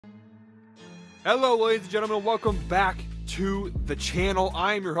Hello, ladies and gentlemen. Welcome back to the channel.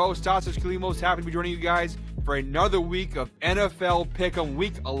 I am your host, Tassos Kalimos. Happy to be joining you guys for another week of NFL Pick'em.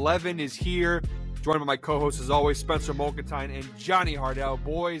 Week 11 is here. Joined by my co-hosts, as always, Spencer Molkentine and Johnny Hardell.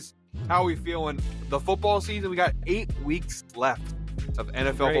 Boys, how are we feeling? The football season, we got 8 weeks left of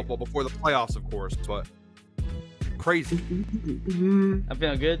NFL football before the playoffs, of course. But crazy. I'm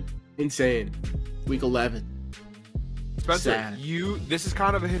feeling good. Insane. Week 11. Spencer, Sad. this is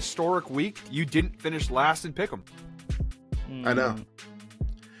kind of a historic week. You didn't finish last in Pick'em. I know.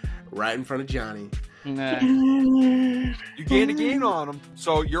 Right in front of Johnny. Nah. You gained a game on him,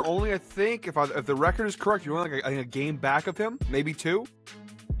 so you're only, I think, if the record is correct, you're only like a game back of him, maybe 2.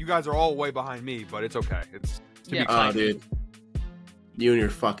 You guys are all way behind me, but it's okay. Oh, dude. You and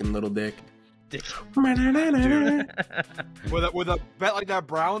your fucking little dick. Dude. With a bet like that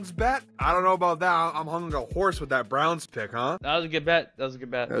Browns bet, I don't know about that. I'm hung like a horse with that Browns pick, huh? That was a good bet. That was a good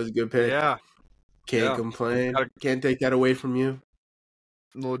pick. Yeah. Can't complain. Can't take that away from you.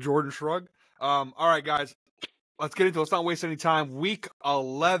 A little Jordan shrug. All right, guys. Let's get into it. Let's not waste any time. Week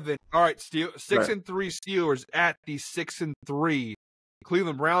 11. All right, 6-3 Steelers at the 6-3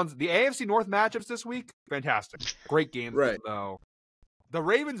 Cleveland Browns. The AFC North matchups this week, fantastic. Great games, though. The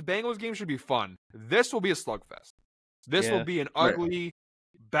Ravens-Bengals game should be fun. This will be a slugfest. This will be an ugly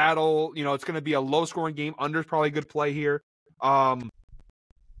battle. You know, it's going to be a low-scoring game. Under's probably a good play here. I'll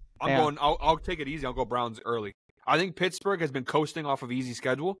take it easy. I'll go Browns early. I think Pittsburgh has been coasting off of easy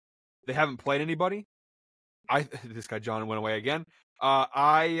schedule. They haven't played anybody. This guy John went away again.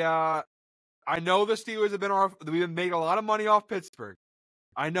 I know the Steelers we've been making a lot of money off Pittsburgh.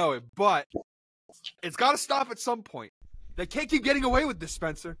 I know it, but it's got to stop at some point. They can't keep getting away with this,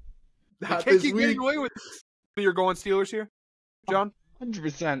 Spencer. They can't keep getting away with this. You're going Steelers here, John?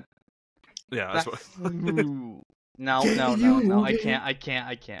 100%. Yeah, that's what. No. I can't.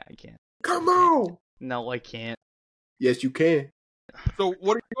 Come on. No, I can't. Yes, you can. So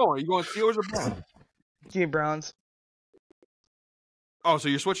what are you going? Are you going Steelers or Browns? Give me Browns. Oh, so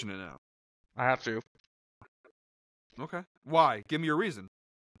you're switching it now? I have to. Okay. Why? Give me your reason.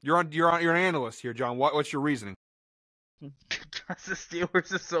 You're an analyst here, John. What's your reasoning? Because the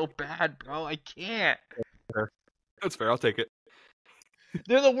Steelers are so bad, bro. I can't. That's fair. I'll take it.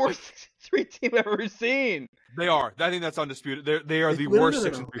 They're the worst 6-3 team I've ever seen. They are. I think that's undisputed. They are the worst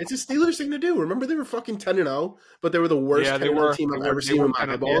 6-3. It's a Steelers thing to do. Remember, they were fucking 10-0, but they were the worst 10-0 team I've ever seen with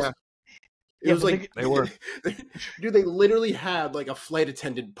my eyeballs. Yeah. It was like they were. Dude, they literally had like a flight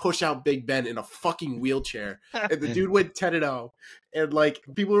attendant push out Big Ben in a fucking wheelchair, and the dude went 10-0, and like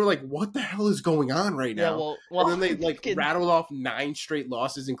people were like, "What the hell is going on right now?" Well, and then they like rattled off 9 straight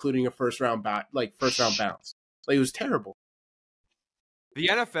losses, including a first round bounce. Like it was terrible. The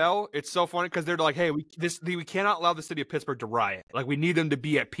NFL, it's so funny because they're like, "Hey, we cannot allow the city of Pittsburgh to riot. Like, we need them to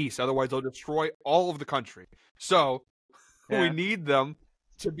be at peace. Otherwise, they'll destroy all of the country. So, we need them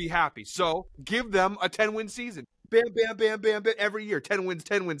to be happy. So, give them a 10-win season. Bam, bam, bam, bam, bam. Every year, 10 wins,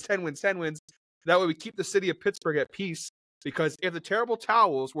 10 wins, 10 wins, 10 wins. That way, we keep the city of Pittsburgh at peace. Because if the terrible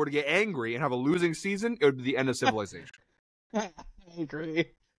towels were to get angry and have a losing season, it would be the end of civilization. I agree.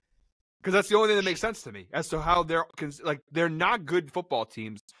 Because that's the only thing that makes sense to me as to how they're not good football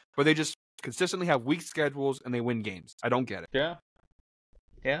teams, but they just consistently have weak schedules and they win games. I don't get it.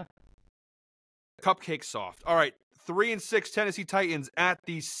 Yeah. Cupcake soft. All right, 3-6 Tennessee Titans at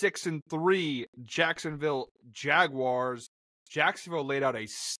the 6-3 Jacksonville Jaguars. Jacksonville laid out a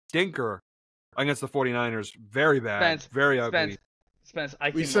stinker against the 49ers. Very bad. Very ugly. Spence,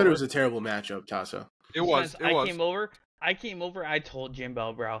 we said it was a terrible matchup, Tasso. It was. I came over. I told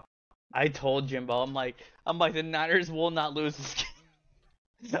Jimbo, bro. I'm like, the Niners will not lose this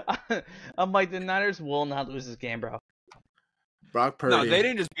game. I'm like, the Niners will not lose this game, bro. Brock Purdy. No, they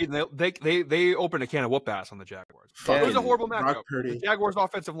didn't just beat them. They opened a can of whoop ass on the Jaguars. It was a horrible matchup. The Jaguars'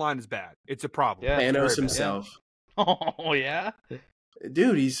 offensive line is bad. It's a problem. Yeah, Thanos himself. Oh, yeah?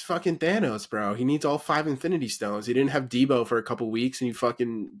 Dude, he's fucking Thanos, bro. He needs all 5 Infinity Stones. He didn't have Debo for a couple weeks, and he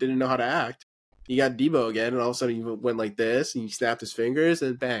fucking didn't know how to act. He got Debo again, and all of a sudden he went like this, and he snapped his fingers,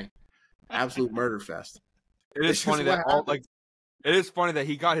 and bang. Absolute murder fest. It is funny that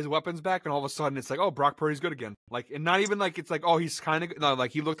he got his weapons back, and all of a sudden it's like, oh, Brock Purdy's good again. Like, and not even like it's like, oh, he's kind of no,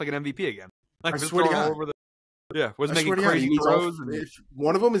 like he looked like an MVP again. Like, I swear to God. Was making crazy throws. If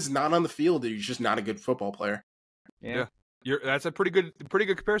one of them is not on the field, he's just not a good football player. Yeah. That's a pretty good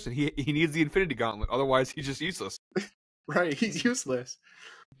comparison. He needs the Infinity Gauntlet, otherwise he's just useless. Right, he's useless.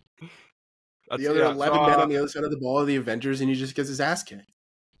 The other 11 men on the other side of the ball are the Avengers, and he just gets his ass kicked.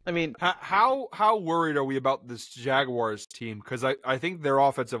 I mean, how worried are we about this Jaguars team? Because I think their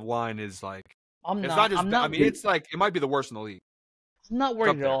offensive line is like, it's like it might be the worst in the league. I'm not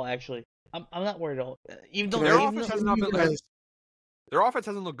worried at all, actually. I'm not worried at all. Even though Their offense has not been. guys, Their offense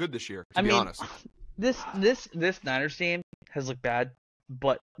hasn't looked good this year. To I be mean, honest, this Niners team has looked bad,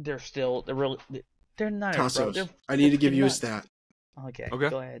 but they're Niners, bro. Tassos, I need to give you a nuts. stat Okay, Okay.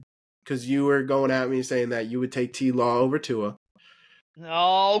 go ahead. because you were going at me saying that you would take T-Law over Tua.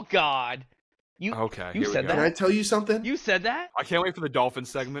 Oh God, okay. you Here we said go. Can I tell you something? you said that? I can't wait for the Dolphins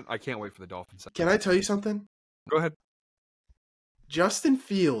segment. Can I tell you something? Go ahead. Justin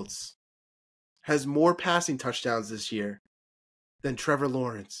Fields has more passing touchdowns this year than Trevor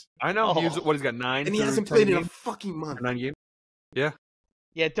Lawrence, I know. Oh. He's got 9. and he through hasn't 10 played in a games? fucking month. 9 games.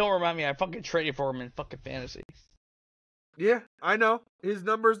 Yeah, don't remind me. I fucking traded for him in fucking fantasy. Yeah, I know.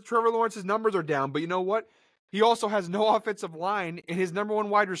 Trevor Lawrence's numbers are down, but you know what? He also has no offensive line, and his number one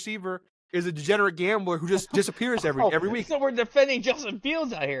wide receiver is a degenerate gambler who just disappears every week. So we're defending Justin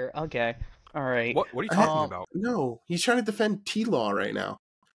Fields out here. Okay, all right. What are you talking about? No, he's trying to defend T-Law right now.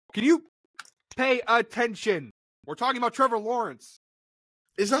 Can you pay attention? We're talking about Trevor Lawrence.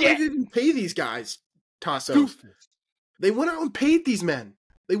 It's not Yeah. like they didn't pay these guys, Tassos. Doofus. They went out and paid these men.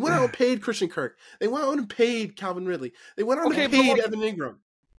 They went out and paid Christian Kirk. They went out and paid Calvin Ridley. They went out Okay, and but paid like- Evan Ingram.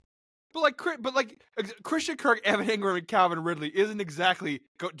 But Christian Kirk, Evan Ingram, and Calvin Ridley isn't exactly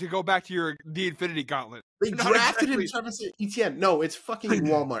to go back to the Infinity Gauntlet. They Not drafted exactly. him Travis Etienne. No, it's fucking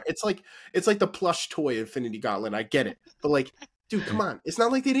Walmart. It's like the plush toy Infinity Gauntlet. I get it, but like, dude, come on. It's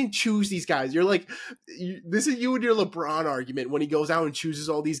not like they didn't choose these guys. You're like, this is you and your LeBron argument when he goes out and chooses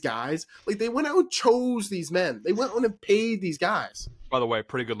all these guys. Like they went out and chose these men. They went out and paid these guys. By the way,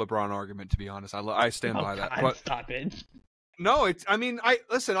 pretty good LeBron argument, to be honest. I stand by that. God, But stop it. no, I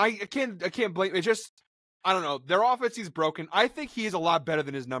can't blame. It's just, I don't know. Their offense is broken. I think he is a lot better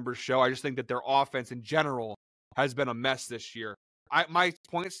than his numbers show. I just think that their offense in general has been a mess this year. My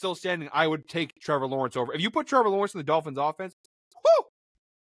point is still standing. I would take Trevor Lawrence over. If you put Trevor Lawrence in the Dolphins offense, whoo!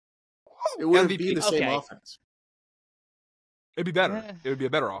 It wouldn't MVP. be the same Okay. offense. It'd be better. Yeah. It would be a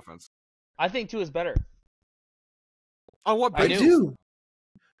better offense. I think two is better. On what I I basis? do.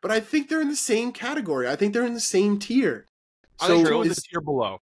 But I think they're in the same category. I think they're in the same tier. I think Joe is is- a tier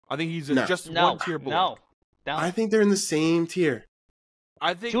below. I think he's No. just No, one tier below. no. I think they're in the same tier.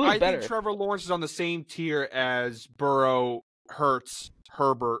 I think Two is better. Trevor Lawrence is on the same tier as Burrow, Hurts,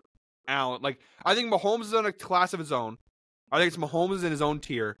 Herbert, Allen. Like I think Mahomes is in a class of his own. I think it's Mahomes in his own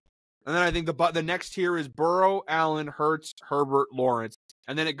tier, and then I think the next tier is Burrow, Allen, Hurts, Herbert, Lawrence,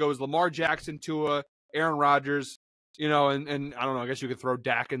 and then it goes Lamar Jackson, Tua, Aaron Rodgers. You know, and I don't know. I guess you could throw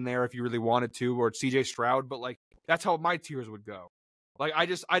Dak in there if you really wanted to, or C.J. Stroud. But like that's how my tiers would go. Like I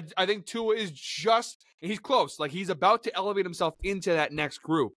think Tua is just he's close. Like he's about to elevate himself into that next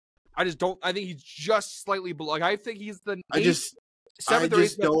group. I think he's just slightly below. Like I think he's the I just seventh or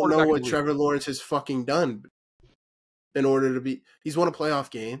eighth best don't quarterback know in what the league. Trevor Lawrence has fucking done in order to be. He's won a playoff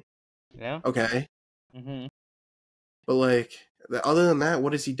game, Yeah. okay, Mm-hmm. but like other than that,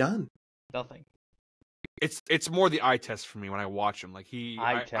 what has he done? Nothing. It's more the eye test for me when I watch him. Like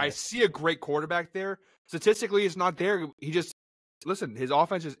I test. see a great quarterback there. Statistically, it's not there. He just his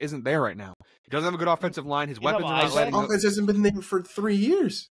offense just isn't there right now. He doesn't have a good offensive line. His You know weapons are what I not said? letting up. Offense hasn't been there for 3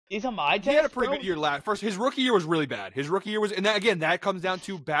 years. He's on my test. He had a pretty bro. good year last. First, his rookie year was really bad. His rookie year was, and that comes down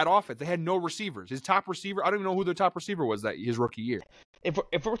to bad offense. They had no receivers. His top receiver, I don't even know who their top receiver was his rookie year. If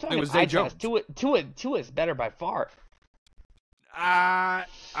we're talking was eye Zay Jones. test, Tua is better by far. I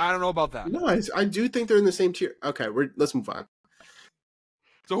don't know about that. No, I do think they're in the same tier. Okay, let's move on.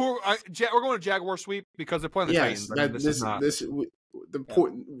 So we're going to Jaguar sweep because they're playing the Yes, Titans. I mean, that, this is not.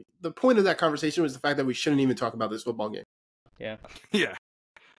 the point of that conversation was the fact that we shouldn't even talk about this football game. Yeah. Yeah,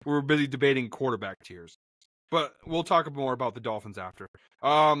 we're busy debating quarterback tiers, but we'll talk more about the Dolphins after.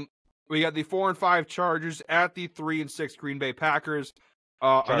 We got the 4-5 Chargers at the 3-6 Green Bay Packers.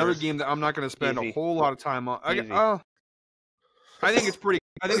 Another Chargers. game that I'm not going to spend Easy. a whole lot of time on. Easy. I think it's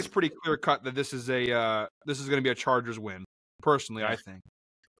pretty clear cut that this is going to be a Chargers win. Personally, I think.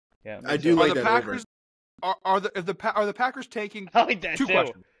 Yeah. I do Are like the that over. Packers are the Packers tanking? I like that Two too.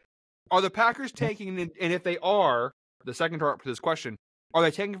 questions. Are the Packers tanking, and if they are, the second part to this question, are they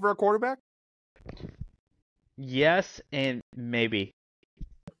tanking for a quarterback? Yes, and maybe.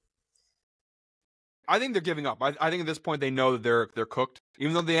 I think they're giving up. I think at this point they know that they're cooked.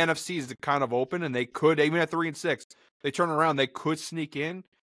 Even though the NFC is kind of open and they could, even at 3-6, they turn around, they could sneak in.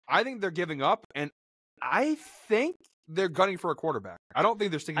 I think they're giving up, and I think they're gunning for a quarterback. I don't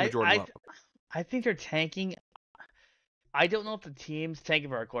think they're sticking with Jordan Love. I think they're tanking. I don't know if the team's tanking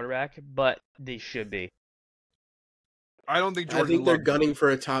for a quarterback, but they should be. I don't think Jordan I think they're Love. gunning for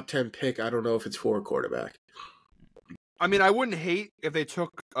a top 10 pick. I don't know if it's for a quarterback. I mean, I wouldn't hate if they took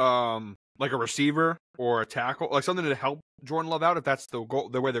like a receiver or a tackle, like something to help Jordan Love out if that's the goal,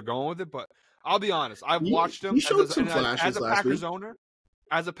 the way they're going with it. But I'll be honest, I've watched him He showed some as flashes a last Packers week. owner.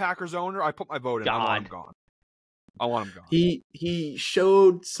 As a Packers owner, I put my vote in. I want him gone. I want him gone. He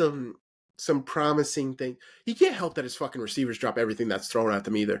showed some promising thing. He can't help that his fucking receivers drop everything that's thrown at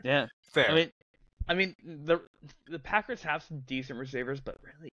them either. Yeah, fair. I mean the Packers have some decent receivers, but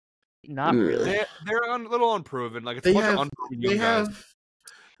really not really. They're a little unproven. Like it's a bunch of unproven young guys.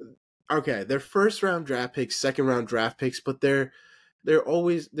 Okay, they're first round draft picks, second round draft picks, but they're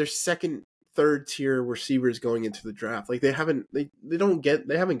second, third tier receivers going into the draft. Like they haven't got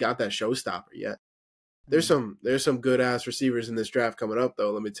that showstopper yet. There's some good ass receivers in this draft coming up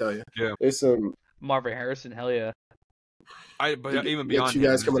though. Let me tell you. Yeah. There's some Marvin Harrison. Hell yeah. But even beyond you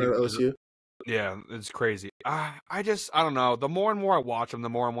guys coming out of OSU. Yeah, it's crazy. I don't know. The more and more I watch him, the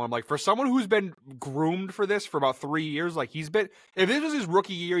more and more I'm like, for someone who's been groomed for this for about 3 years, like if this was his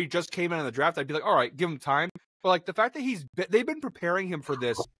rookie year, he just came out of the draft, I'd be like, all right, give him time. But like the fact that they've been preparing him for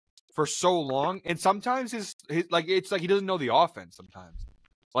this for so long, and sometimes it's like he doesn't know the offense. Sometimes,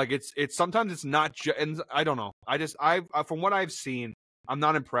 like sometimes it's not. And I don't know. I from what I've seen, I'm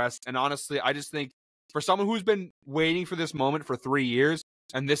not impressed. And honestly, I just think for someone who's been waiting for this moment for 3 years.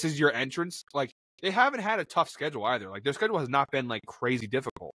 And this is your entrance. Like they haven't had a tough schedule either. Like their schedule has not been like crazy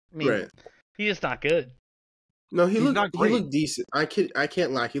difficult. I mean, he's just not good. No, he looked decent. I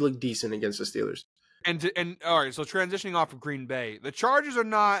can't lie. He looked decent against the Steelers. And all right. So transitioning off of Green Bay, the Chargers are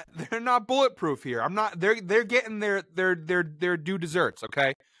not. They're not bulletproof here. I'm not. They're getting their due desserts.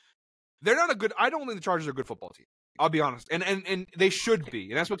 Okay. They're not a good. I don't think the Chargers are a good football team. I'll be honest. And they should be.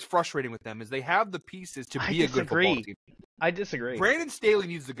 And that's what's frustrating with them is they have the pieces to be a good football team. I disagree. Brandon Staley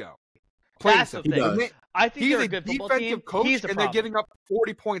needs to go. That's the thing. I think he's they're a a good football defensive team. coach, and they're giving up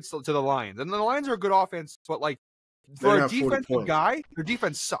 40 points to the Lions. And the Lions are a good offense, but like for a defensive guy, their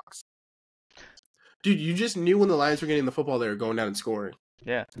defense sucks. Dude, you just knew when the Lions were getting the football, they were going down and scoring.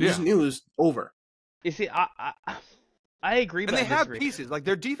 Yeah, you just knew it was over. You see, I agree. And they have pieces. Like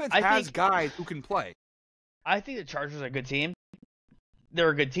their defense has guys who can play. I think the Chargers are a good team. They're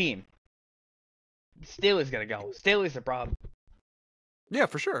a good team. Staley's gotta go. Staley's the problem. Yeah,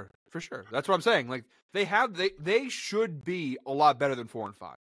 for sure. That's what I'm saying. Like they should be a lot better than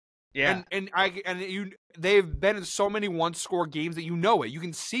 4-5. Yeah. They've been in so many one-score games that you know it. You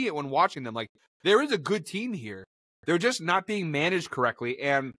can see it when watching them. Like there is a good team here. They're just not being managed correctly.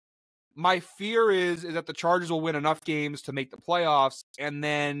 And my fear is that the Chargers will win enough games to make the playoffs. And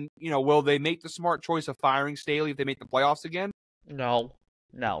then, will they make the smart choice of firing Staley if they make the playoffs again? No.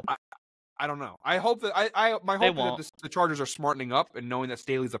 I don't know. I hope that my hope is that the Chargers are smartening up and knowing that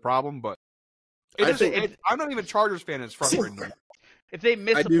Staley's the problem. But I'm not even a Chargers fan. It's frustrating. If they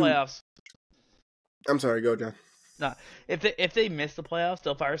miss the playoffs, I'm sorry. Go, John. No, if they miss the playoffs,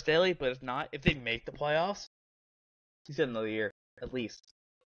 they'll fire Staley. But if they make the playoffs, he's got another year at least.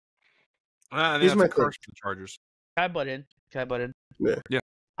 Here's my curse for the Chargers. Can I butt in? Yeah.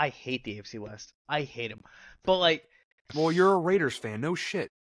 I hate the AFC West. I hate him. But like, well, you're a Raiders fan. No shit.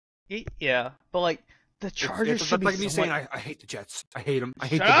 Yeah, but like the Chargers should be like me saying I hate the Jets. I hate them. I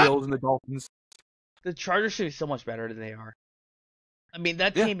hate the Bills and the Dolphins. The Chargers should be so much better than they are. I mean,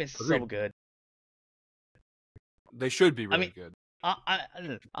 that team is so good. They should be really good.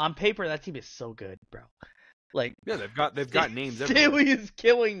 On paper, that team is so good, bro. Like, yeah, they've got names. Staley is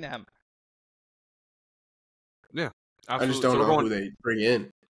killing them. Yeah, absolutely. I just don't know who they bring in.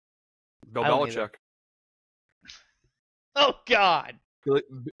 Bill Belichick. Oh God.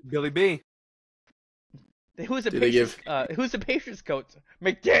 Billy B. Who's the Patriots coach?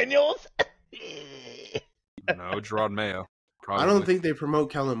 McDaniels? No, Gerard Mayo. Probably. I don't think they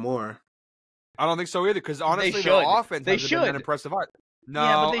promote Kellen Moore. I don't think so either, because honestly, their offense hasn't been that impressive. No,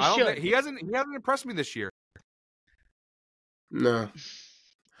 yeah, but I don't think, he hasn't impressed me this year. No.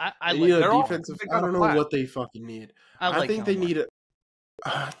 I like their defensive. I don't know what they fucking need. I think they need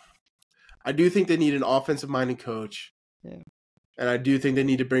I do think they need an offensive-minded coach. Yeah. And I do think they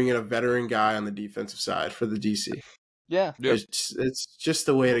need to bring in a veteran guy on the defensive side for the DC. Yeah. It's just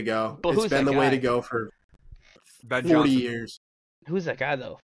the way to go. But it's been the way to go for Ben 40 Johnson. years. Who's that guy,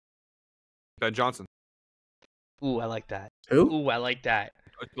 though? Ben Johnson. Ooh, I like that. Who? Ooh, I like that.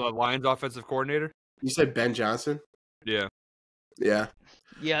 The Lions offensive coordinator? You said Ben Johnson? Yeah. Yeah.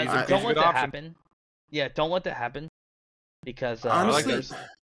 Yeah, don't let that happen. Yeah, don't let that happen. Because honestly,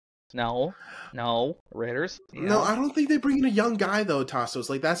 No, Raiders. No, I don't think they bring in a young guy though, Tassos.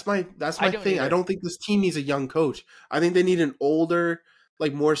 Like that's my thing. I don't think this team needs a young coach. I think they need an older,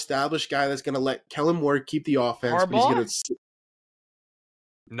 like more established guy that's going to let Kellen Moore keep the offense.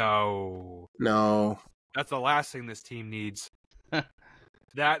 No. No. That's the last thing this team needs.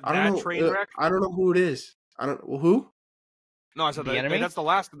 That I don't know. train wreck. I don't know who it is. I don't who. No, I said The enemy? that's the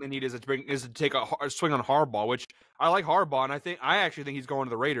last thing they need is to take a swing on Harbaugh, which I like Harbaugh, and I actually think he's going to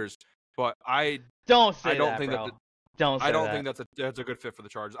the Raiders. But I don't say don't that, think bro. that Don't say I don't that. think that's a good fit for the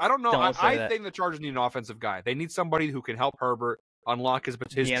Chargers. I don't know. Don't say I that. think the Chargers need an offensive guy. They need somebody who can help Herbert unlock his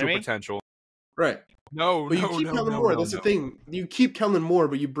true enemy? potential. Right. No, But you keep Kellen Moore. That's the thing. You keep Kellen Moore,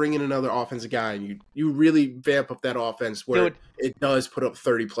 but you bring in another offensive guy, and you really vamp up that offense where Dude, it does put up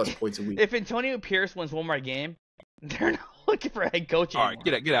 30-plus points a week. If Antonio Pierce wins one more game, they're not looking for a head coach All anymore.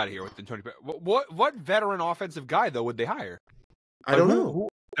 right, get out of here with Antonio. What veteran offensive guy though would they hire? I don't know.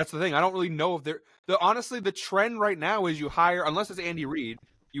 That's the thing. I don't really know if they're honestly the trend right now is you hire, unless it's Andy Reid,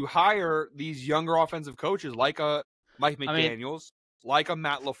 you hire these younger offensive coaches like a Mike McDaniels, like a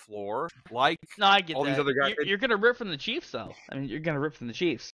Matt LaFleur, like No, I get all that. these other guys. You're gonna rip from the Chiefs, though. I mean, you're gonna rip from the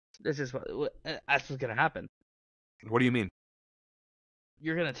Chiefs. That's what's gonna happen. What do you mean?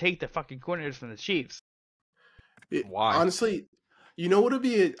 You're gonna take the fucking coordinators from the Chiefs. Why? Honestly, you know what would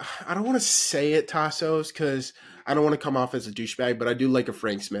be? I don't want to say it, Tassos, because I don't want to come off as a douchebag, but I do like a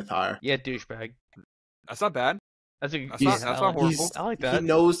Frank Smith hire. Yeah, douchebag. That's not bad. That's not horrible. I like that. He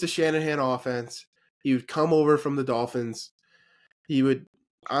knows the Shanahan offense. He would come over from the Dolphins. He would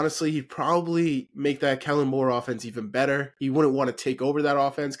honestly, he'd probably make that Kellen Moore offense even better. He wouldn't want to take over that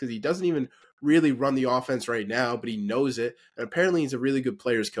offense because he doesn't even really run the offense right now, but he knows it. And apparently he's a really good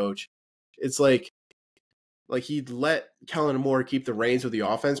players coach. It's like he'd let Kellen Moore keep the reins of the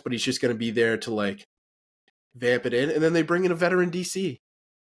offense, but he's just going to be there to like vamp it in. And then they bring in a veteran DC.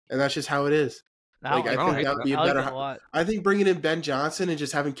 And that's just how it is. I think that would be a better. I think bringing in Ben Johnson and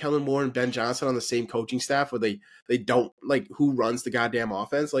just having Kellen Moore and Ben Johnson on the same coaching staff, where they don't like who runs the goddamn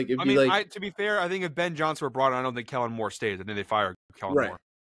offense. Like, to be fair, I think if Ben Johnson were brought in, I don't think Kellen Moore stays. I think they fire Kellen Moore.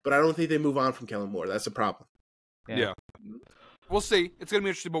 But I don't think they move on from Kellen Moore. That's the problem. Yeah. We'll see. It's gonna be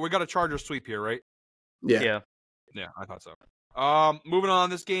interesting, but we got a Chargers sweep here, right? Yeah. Yeah, I thought so. Moving on.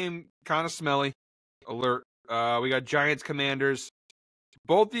 This game kind of smelly. Alert. We got Giants Commanders.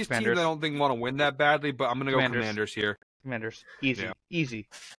 Both these teams, I don't think want to win that badly, but I'm going to go Commanders here. Commanders, easy, easy.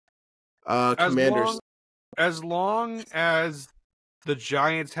 Commanders. As long as the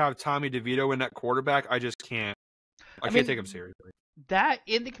Giants have Tommy DeVito in that quarterback, I just can't. I can't take him seriously. That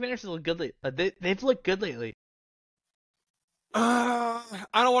in the Commanders look good. They've looked good lately. I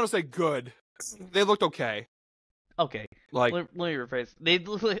don't want to say good. They looked okay. Okay, like let me rephrase. They've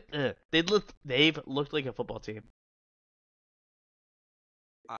looked like a football team.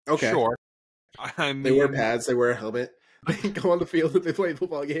 Okay. Sure. I mean, they wear pads. They wear a helmet. They go on the field and they play a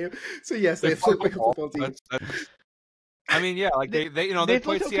football game. So yes, they look like a football team. I mean, yeah, like they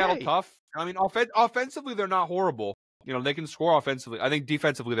played Seattle tough. I mean, offensively they're not horrible. You know, they can score offensively. I think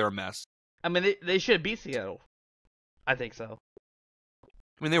defensively they're a mess. I mean, they should beat Seattle. I think so.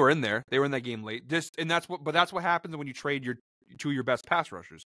 I mean, they were in there. They were in that game late. That's what happens when you trade your best pass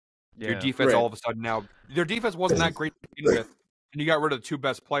rushers. Yeah. Your defense all of a sudden now their defense wasn't that great to begin with. And you got rid of the two of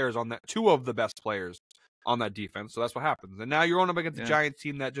the best players on that defense. So that's what happens. And now you're going up against the Giants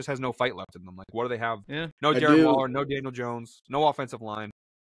team that just has no fight left in them. Like, what do they have? Yeah. No Darren Waller, no Daniel Jones, no offensive line.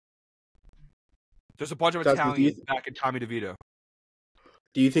 Just a bunch of Italians back in Tommy DeVito.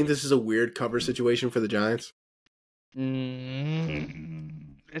 Do you think this is a weird cover situation for the Giants?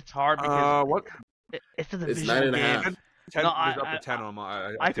 It's hard because it's a divisional game. 10, up to 10 on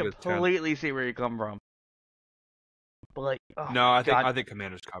my. I completely see where you come from. But I think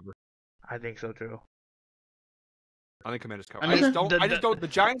Commanders cover. I think so too. I think Commanders cover. I just don't. The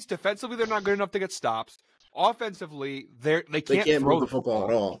Giants defensively, they're not good enough to get stops. Offensively, they can't throw the football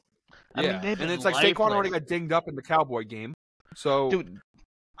at all. Yeah, and it's like Saquon already got dinged up in the Cowboy game. So, dude,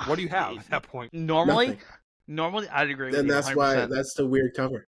 what do you have at that point? Normally, I'd agree. And that's 100%. Why that's the weird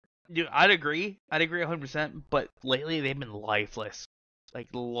cover. Dude, I'd agree 100%. But lately, they've been lifeless, like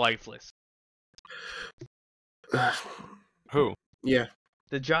lifeless. Who? Yeah,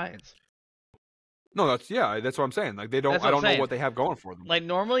 the Giants. No, that's what I'm saying. Like they don't. I don't know what they have going for them. Like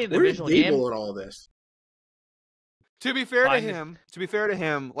normally in the divisional game. In all this? To be fair to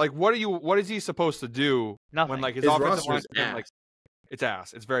him, like what is he supposed to do? Nothing. When like his offensive line, like it's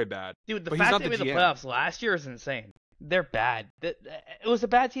ass. It's very bad. Dude, the fact they made the playoffs last year is insane. They're bad. It was a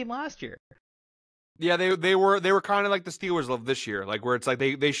bad team last year. Yeah, they were kind of like the Steelers of this year, like where it's like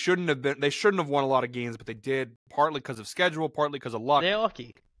they shouldn't have won a lot of games, but they did, partly because of schedule, partly because of luck. They're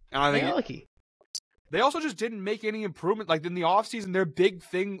lucky. And I think they're lucky. They also just didn't make any improvement. Like in the offseason, their big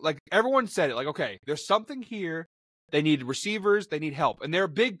thing, like everyone said it, like, okay, there's something here. They need receivers, they need help. And their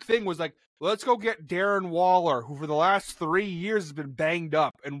big thing was like, let's go get Darren Waller, who for the last 3 years has been banged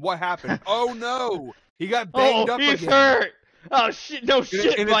up. And what happened? Oh no, he got banged up he's again. Hurt. Oh shit! No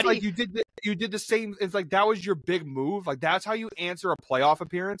shit, and buddy. it's like you did the same. It's like that was your big move. Like that's how you answer a playoff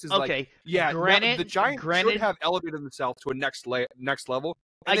appearance. Is Okay, like, yeah, granted, the Giants should have elevated themselves to a next level,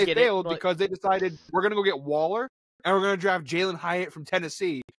 and they failed because they decided we're gonna go get Waller and we're gonna draft Jalen Hyatt from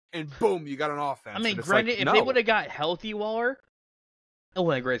Tennessee, and boom, you got an offense. I mean, and granted, like, if they would have got healthy Waller, it would have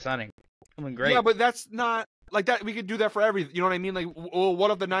been a great signing. It would have been great. Yeah, but that's not like that. We could do that for everything. You know what I mean? Like, well,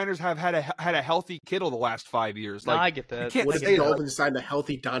 what if the Niners have had a healthy Kittle the last 5 years? Like, no, I get that. What if the Dolphins signed a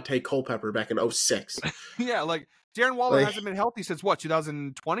healthy Dante Culpepper back in 2006? Yeah, like Darren Waller hasn't been healthy since what,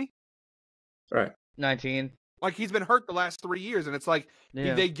 2020? Right. 19. Like he's been hurt the last 3 years, and it's like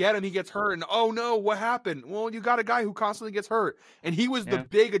they get him, he gets hurt, and oh no, what happened? Well, you got a guy who constantly gets hurt, and he was the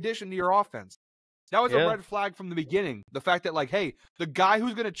big addition to your offense. That was a red flag from the beginning. The fact that, like, hey, the guy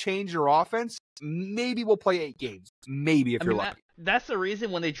who's going to change your offense maybe will play 8 games, maybe if you're lucky. That's the reason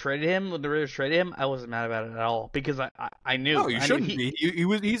when they traded him, when the Raiders traded him, I wasn't mad about it at all because I knew. No, you shouldn't be.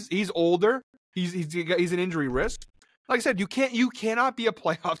 He's older. He's an injury risk. Like I said, you cannot be a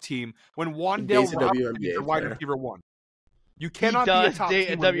playoff team when Wan'Dale Robinson is your wide receiver 1. You cannot be a top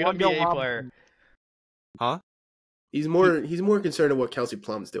team when WNBA player. Huh? He's more concerned with what Kelsey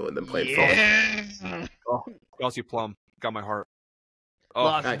Plum's doing than playing football. Oh, Kelsey Plum got my heart. Oh,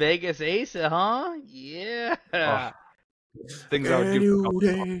 Las Vegas Ace, huh? Yeah. Things I would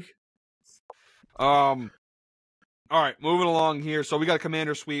do. All right, moving along here. So we got a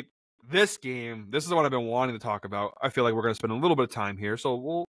commander sweep. This game, this is what I've been wanting to talk about. I feel like we're going to spend a little bit of time here.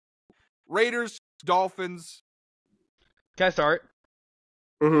 So Raiders, Dolphins. Can I start?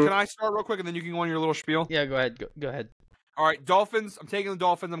 Mm-hmm. Can I start real quick and then you can go on your little spiel? Yeah, go ahead. Go ahead. All right, Dolphins. I'm taking the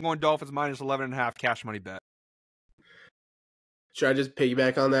Dolphins. I'm going Dolphins minus 11.5 cash money bet. Should I just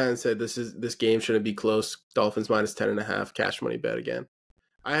piggyback on that and say this game shouldn't be close? Dolphins minus 10.5 cash money bet again.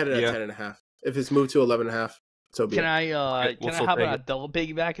 I had it at 10.5. If it's moved to 11.5, so be it. Can I hop on a double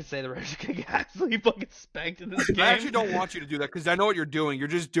piggyback and say the Raiders could get absolutely fucking spanked in this game? I actually don't want you to do that because I know what you're doing. You're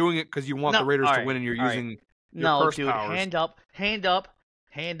just doing it because you want the Raiders to win and you're using your purse powers.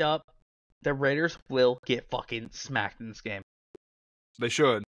 Hand up. The Raiders will get fucking smacked in this game. They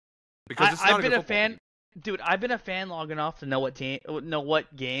should. Because I've been a fan. Dude, I've been a fan long enough to know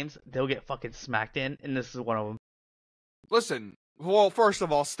what games they'll get fucking smacked in, and this is one of them. Listen, well, first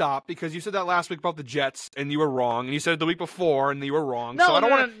of all, stop, because you said that last week about the Jets, and you were wrong, and you said it the week before, and you were wrong. No, so I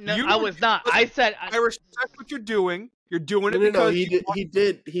don't I was not. Listen, I said I respect what you're doing. You're doing it because he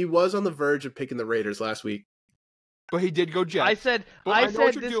did. He was on the verge of picking the Raiders last week. But he did go Jets. I said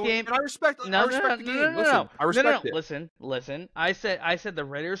this game. And I respect the game. Listen, I respect it. Listen. I said the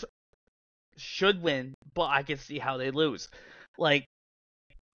Raiders should win, but I can see how they lose. Like,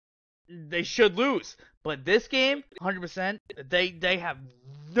 they should lose. But this game, 100%, they have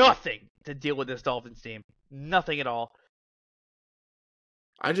nothing to deal with this Dolphins team. Nothing at all.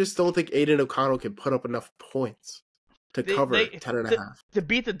 I just don't think Aiden O'Connell can put up enough points to cover 10.5. To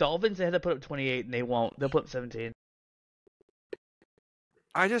beat the Dolphins, they had to put up 28, and they won't. They'll put up 17.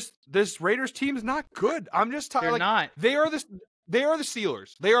 This Raiders team is not good. I'm just tired. They're not. They are the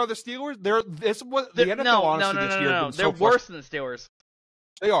Steelers. They are the Steelers. This is what the NFL honestly this year has been so They're worse than the Steelers.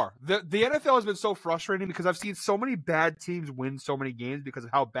 They are. The NFL has been so frustrating because I've seen so many bad teams win so many games because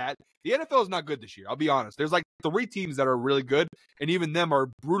of how bad the NFL is not good this year. I'll be honest. There's like 3 teams that are really good, and even them are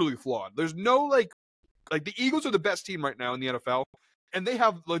brutally flawed. There's no like the Eagles are the best team right now in the NFL, and they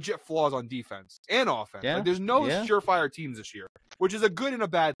have legit flaws on defense and offense. Yeah. Like, there's no surefire teams this year, which is a good and a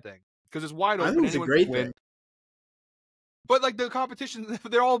bad thing because it's wide open. I think it's a great thing. But like the competition,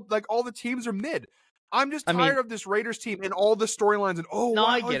 they're all like all the teams are mid. I'm just tired of this Raiders team and all the storylines and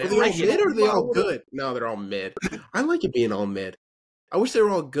I get it. Are they all mid or are they all good? No, they're all mid. I like it being all mid. I wish they were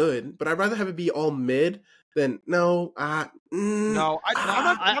all good, but I'd rather have it be all mid than no. I'm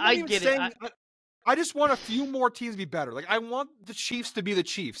not even get saying. it. I just want a few more teams to be better. Like I want the Chiefs to be the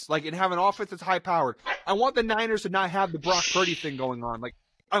Chiefs, like and have an offense that's high powered. I want the Niners to not have the Brock Purdy thing going on. Like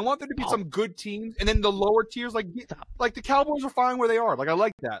I want there to be some good teams, and then the lower tiers, like the Cowboys are fine where they are. Like I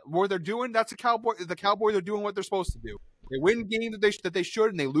like that. Where they're doing, that's the Cowboys are doing what they're supposed to do. They win games that they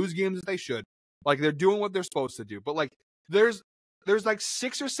should, and they lose games that they should. Like they're doing what they're supposed to do. But like there's like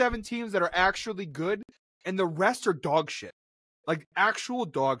 6 or 7 teams that are actually good, and the rest are dog shit. Like actual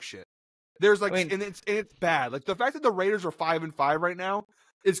dog shit. There's like, and it's bad. Like the fact that the Raiders are 5-5 right now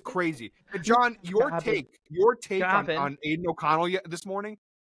is crazy. And John, your take on Aiden O'Connell this morning.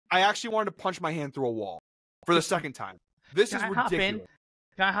 I actually wanted to punch my hand through a wall for the second time. This is ridiculous.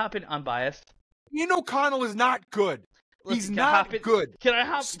 Can I hop in unbiased? Aiden O'Connell is not good. He's not good. Can I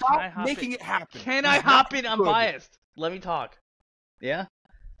hop? Stop making it happen. Can I hop in unbiased? Let me talk. Yeah,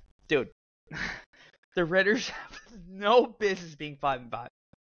 dude. The Raiders have no business being 5-5.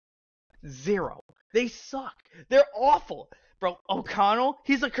 Zero. They suck. They're awful. Bro, O'Connell,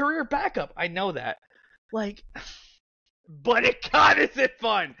 he's a career backup. I know that. Like, but God, is it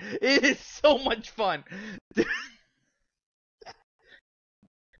fun. It is so much fun.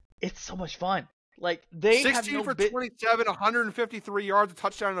 It's so much fun. Like, they 16 have no for 27, 153 yards, a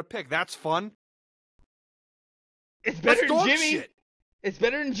touchdown, and a pick. That's fun. It's better That's than dog Jimmy. shit. It's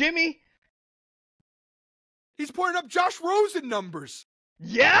better than Jimmy. He's putting up Josh Rosen numbers.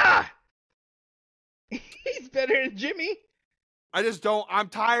 Yeah. He's better than Jimmy. I just don't. I'm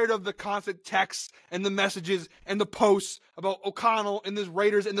tired of the constant texts and the messages and the posts about O'Connell and the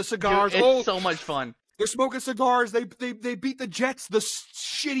Raiders and the cigars. Dude, it's so much fun. They're smoking cigars. They beat the Jets, the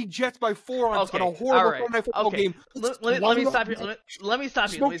shitty Jets, by 4 on a horrible Sunday night football game. Let me stop you. Let me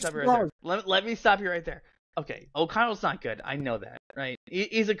stop you right there. Let me stop you right there. Okay, O'Connell's not good. I know that, right?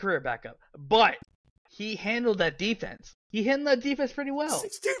 He's a career backup, but he handled that defense. He handled that defense pretty well.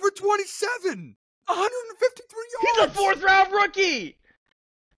 16 for 27, 153 yards. He's a 4th-round rookie.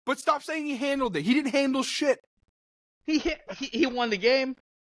 But stop saying he handled it. He didn't handle shit. He won the game.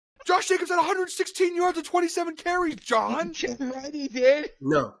 Josh Jacobs had 116 yards and 27 carries, John. Right, he did.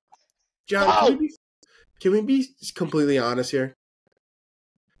 No. John, can we be completely honest here?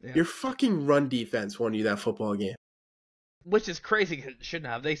 Yeah. Your fucking run defense won you that football game. Which is crazy because it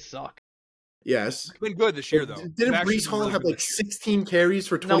shouldn't have. They suck. Yes. It's been good this year, though. Didn't Breece Hall have like 16 carries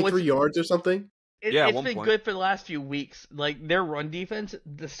for 23 yards or something? It's been good for the last few weeks. Like, their run defense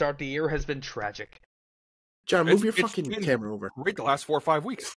to start the year has been tragic. John, move your fucking camera over. Great the last 4 or 5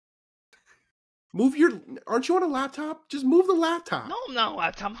 weeks. Aren't you on a laptop? Just move the laptop. No, I'm not on a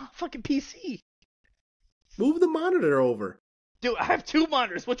laptop. I'm on a fucking PC. Move the monitor over. Dude, I have 2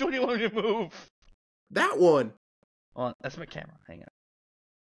 monitors. Which one do you want me to move? That one. Oh, that's my camera. Hang on.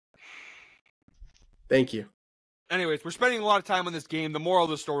 Thank you. Anyways, we're spending a lot of time on this game. The moral of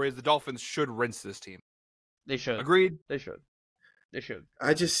the story is the Dolphins should rinse this team. They should. Agreed? They should.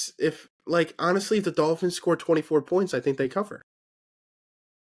 Honestly, if the Dolphins score 24 points, I think they cover.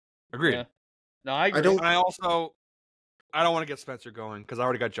 Agreed. Yeah. No, I agree. I don't want to get Spencer going because I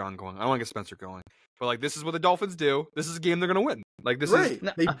already got John going. I want to get Spencer going. But, like, this is what the Dolphins do. This is a game they're going to win. Like, this is...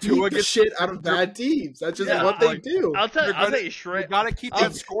 They beat the shit out of bad teams. That's just what they do. I'll tell you straight... You got to keep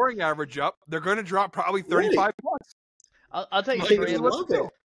that scoring average up. They're going to drop probably 35 points. I'll tell you straight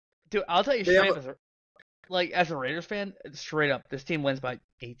up. Dude, I'll tell you straight up. As a Raiders fan, straight up, this team wins by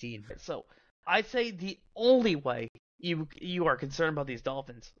 18. So, I'd say the only way you are concerned about these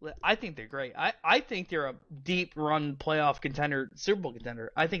Dolphins, I think they're great. I think they're a deep run playoff contender, Super Bowl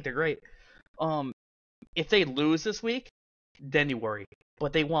contender. I think they're great. If they lose this week, then you worry.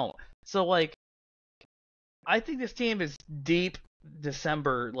 But they won't. So, like, I think this team is deep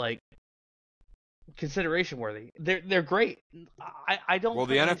December, like, consideration worthy. They're great. I don't. Well,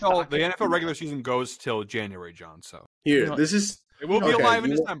 the NFL regular season goes till January, John. So it will be alive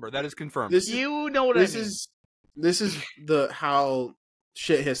in December. That is confirmed. You know what I mean. This is how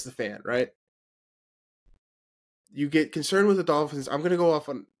shit hits the fan, right? You get concerned with the Dolphins. I'm going to go off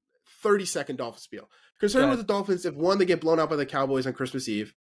on 30-second Dolphins spiel. Concerned with the Dolphins if 1, they get blown out by the Cowboys on Christmas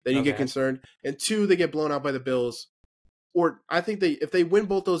Eve, then you get concerned, and 2, they get blown out by the Bills. Or I think if they win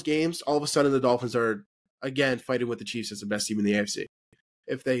both those games, all of a sudden the Dolphins are again fighting with the Chiefs as the best team in the AFC.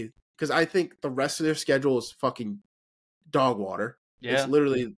 Because I think the rest of their schedule is fucking dog water. Yeah. It's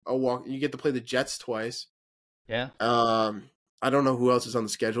literally a walk. You get to play the Jets twice. Yeah. I don't know who else is on the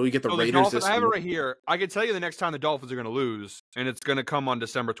schedule. You get the Raiders this week. I have it right here. I can tell you the next time the Dolphins are going to lose, and it's going to come on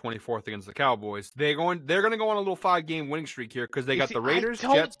December 24th against the Cowboys. They're going to go on a little 5-game winning streak here because they got the Raiders,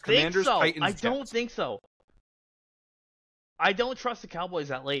 Jets, Commanders, Titans. I don't think so. I don't trust the Cowboys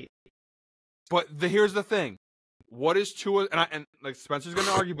that late. But here's the thing: what is Tua? And like Spencer's going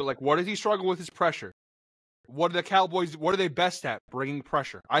to argue, but like, what does he struggle with? His pressure. What are the Cowboys? What are they best at? Bringing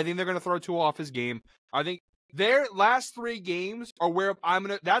pressure. I think they're going to throw Tua off his game. I think their last 3 games are where I'm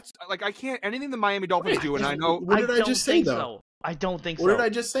gonna. That's like I can't anything the Miami Dolphins do, and I know. What did I just say though? I don't think so. What did I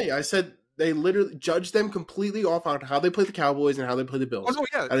just say? I said they literally judge them completely off on how they play the Cowboys and how they play the Bills. Oh,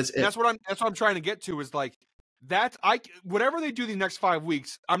 no, yeah. That's what I'm trying to get to is like. Whatever they do these next 5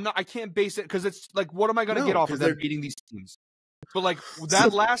 weeks, I can't base it because it's like, what am I going to get off of them beating these teams? But like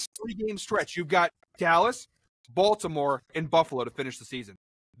that last 3-game stretch, you've got Dallas, Baltimore, and Buffalo to finish the season.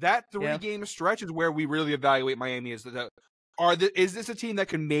 That 3-game stretch is where we really evaluate Miami. Is this a team that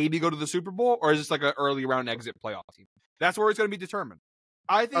can maybe go to the Super Bowl, or is this like an early round exit playoff team? That's where it's going to be determined.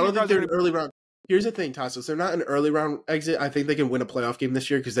 I don't think they're an early round. Here's the thing, Tassos. They're not an early round exit. I think they can win a playoff game this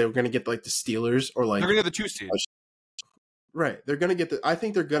year because they were going to get like the Steelers or like they're going to get the 2 seed. Right. They're gonna get I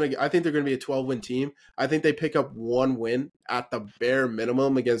think they're gonna be a 12-win team. I think they pick up one win at the bare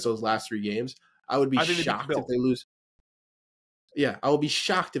minimum against those last 3 games. I would be I think they beat the shocked if Bills. they lose. Yeah, I will be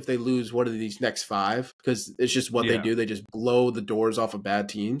shocked if they lose one of these next 5 because it's just what they Yeah. do. They just blow the doors off of bad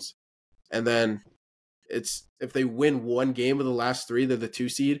teams, and then if they win one game of the last 3, they're the 2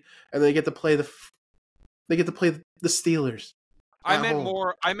 seed, and they get to play the Steelers. I at meant home.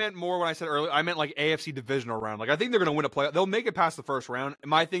 more. I meant more when I said earlier. I meant like AFC divisional round. Like I think they're going to win a play. They'll make it past the first round. And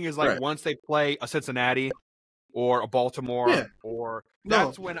my thing is like Right. once they play a Cincinnati or a Baltimore Yeah. or No,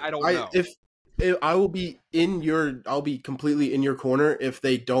 that's when I don't know. If I will be I'll be completely in your corner if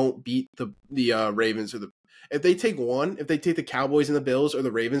they don't beat the Ravens or if they take the Cowboys and the Bills or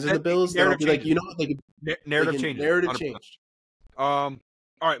the Ravens and the Bills, then I'll be like, you know what, narrative changes. Narrative 100%. changed. All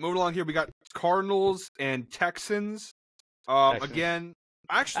right, moving along here. We got Cardinals and Texans. Texans. Again,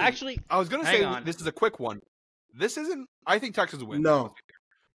 Actually, I was going to hang say on. this is a quick one. This isn't. I think Texans win. No.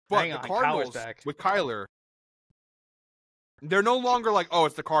 But Hang the on, Cardinals Kyler's back. with Kyler, they're no longer like, oh,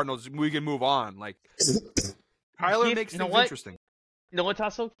 it's the Cardinals. We can move on. Like Kyler makes things interesting. You know what,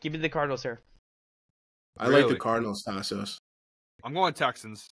 Tasso? Give me the Cardinals here. I like Really? the Cardinals, Tassos. I'm going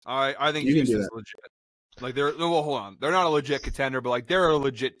Texans. I think You can do Houston's that. legit. Like well, hold on. They're not a legit contender, but like they're a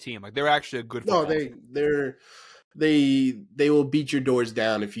legit team. Like they're actually a good football team. They will beat your doors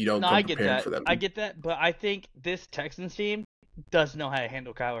down if you don't No, come I get prepared that. for them. I get that, but I think this Texans team does know how to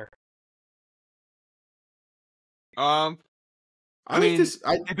handle Kyler. I think mean,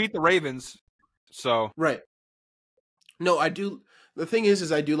 they beat the Ravens, so right. No, I do. The thing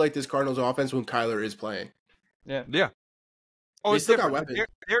is I do like this Cardinals offense when Kyler is playing. yeah. Oh, They it's still got different. weapons.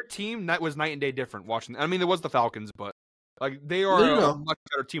 Their team that was night and day different. Watching, I mean, there was the Falcons, but like they are No. a much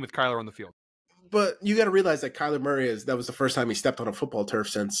better team with Kyler on the field. But you got to realize that Kyler Murray that was the first time he stepped on a football turf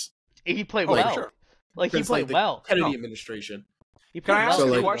since He played Oh, well. sure. Like he since, played the well. Kennedy administration. He Can played I well. ask So,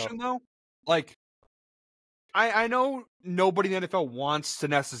 you a like- question though? Like, I know nobody in the NFL wants to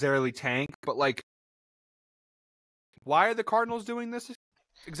necessarily tank, but like, why are the Cardinals doing this?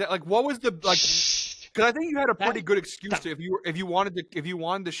 Exactly. Like, what was the like? Because I think you had a pretty good excuse to if you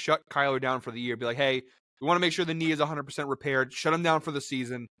wanted to shut Kyler down for the year, be like, hey, we want to make sure the knee is 100% repaired. Shut him down for the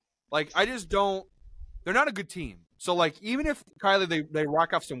season. Like, I just don't. They're not a good team. So like, even if Kyler they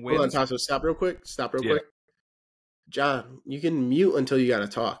rock off some wins. Hold on, Tasso. Stop real quick. Quick. John, you can mute until you got to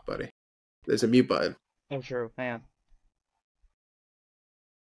talk, buddy. There's a mute button. Oh, true, man.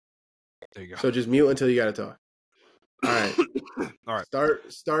 There you go. So just mute until you got to talk. All right. All right.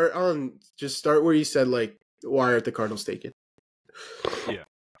 Start where you said like, why aren't the Cardinals taken?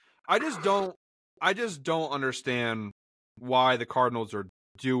 I just don't understand why the Cardinals are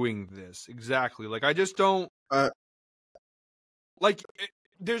doing this exactly. Like, I just don't.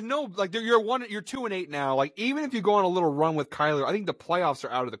 There's no like. You're 2-8 now. Like, even if you go on a little run with Kyler, I think the playoffs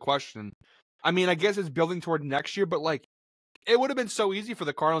are out of the question. I mean, I guess it's building toward next year, but like, it would have been so easy for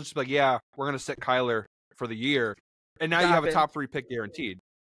the Cardinals to be like, yeah, we're gonna sit Kyler for the year, and now you have a top 3 pick guaranteed.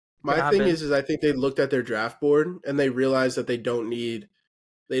 My thing is I think they looked at their draft board and they realized that they don't need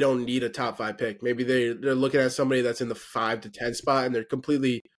a top 5 pick. Maybe they're looking at somebody that's in the 5 to 10 spot and they're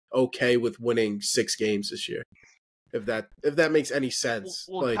completely okay with winning 6 games this year. If that makes any sense.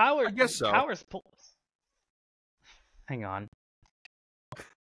 Well, like, Kyler, I guess so. Hang on.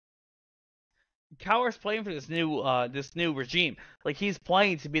 Kyler's playing for this new regime. Like, he's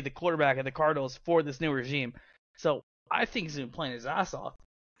playing to be the quarterback of the Cardinals for this new regime. So I think he's been playing his ass off.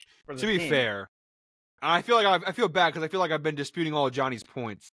 To be fair, I feel bad because I feel like I've been disputing all of Johnny's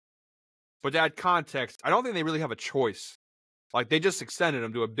points. But to add context, I don't think they really have a choice. Like, they just extended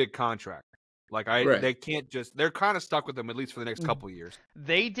him to a big contract. Like, they can't just. They're kind of stuck with him at least for the next couple of years.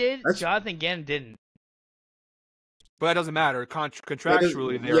 They did. Jonathan Gannon didn't. But that doesn't matter.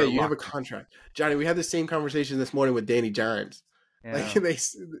 Contractually, yeah, you have a contract. Johnny, we had the same conversation this morning with Danny Gimes. Yeah. Like,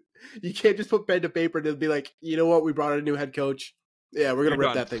 you can't just put pen to paper and be like, you know what, we brought in a new head coach. Yeah, we're gonna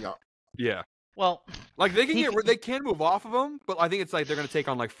rip that thing up. Yeah. Well, like they can move off of him, but I think it's like they're gonna take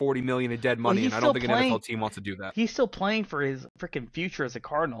on like $40 million in dead money, and I don't think an NFL team wants to do that. He's still playing for his freaking future as a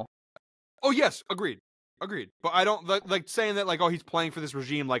Cardinal. Oh yes, agreed. But I don't like saying that like, oh, he's playing for this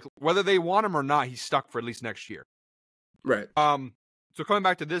regime. Like, whether they want him or not, he's stuck for at least next year. Right. So coming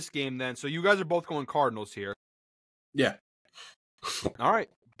back to this game then, so you guys are both going Cardinals here. Yeah. All right,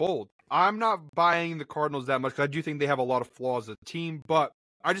 bold. I'm not buying the Cardinals that much because I do think they have a lot of flaws as a team, but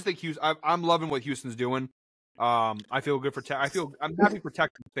I just think I'm loving what Houston's doing. I feel good for I'm happy for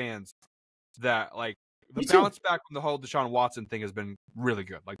Texans fans that like the bounce back from the whole Deshaun Watson thing has been really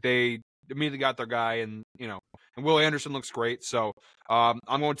good. Like they immediately got their guy, and Will Anderson looks great. So I'm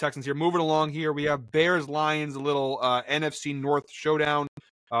going Texans here. Moving along here, we have Bears Lions, a little NFC North showdown.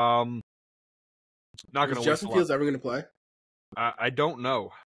 Not going to Is Justin Fields ever going to play? I don't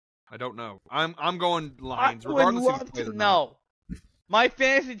know. I'm going Lions. I would regardless love if he plays to or not. know. My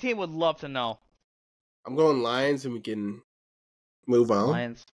fantasy team would love to know. I'm going Lions, and we can move on.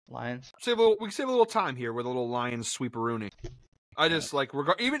 Lions. We can save a little time here with a little Lions sweeperoonie. I just like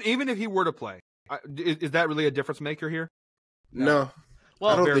even if he were to play, is that really a difference maker here? No.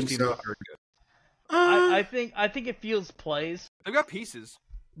 Well, I don't Bears think team so. is very good. I think if Fields plays, They've got pieces.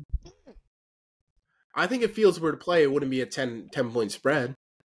 I think if Fields were to play, it wouldn't be a 10-point spread.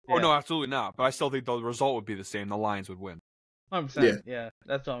 Oh no, absolutely not. But I still think the result would be the same. The Lions would win. 100%. Yeah,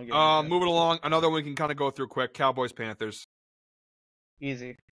 that's all I'm getting. Moving along, another one we can kind of go through quick. Cowboys Panthers.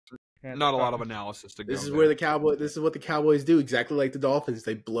 Easy. Not a lot of analysis to go. This is what the Cowboys do, exactly like the Dolphins.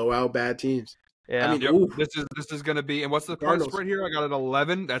 They blow out bad teams. Yeah. I mean, this is going to be. And what's the point Cardinals. spread here? I got it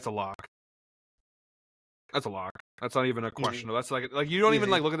 11. That's a lock. That's a lock. That's not even a question. That's like you don't even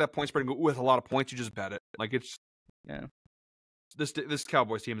like look at that point spread and go, "Ooh, with a lot of points." You just bet it. Like it's This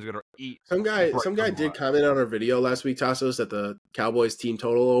Cowboys team is going to eat. Some guy did comment on our video last week, Tassos, that the Cowboys team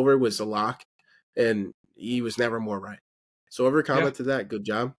total over was a lock, and he was never more right. So whoever commented that, good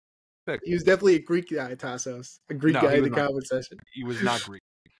job. He was definitely a Greek guy, Tassos. A Greek guy in the comment session. He was not Greek.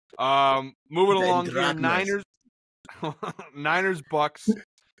 Moving along here, Niners, Bucs.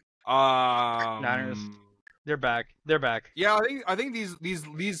 Niners. They're back. Yeah, I think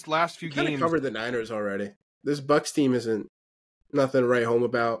these last few games covered the Niners already. This Bucs team isn't nothing to write home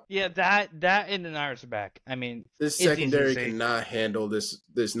about. Yeah, that and the Niners are back. I mean, this secondary cannot handle this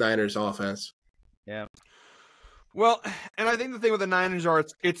Niners offense. Yeah. Well, and I think the thing with the Niners are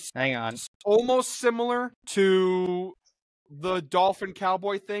it's hang on, almost similar to the Dolphin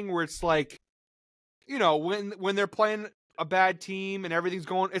Cowboy thing, where it's like, when they're playing a bad team and everything's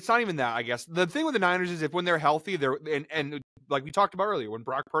going, it's not even that. I guess the thing with the Niners is if when they're healthy, they're and like we talked about earlier, when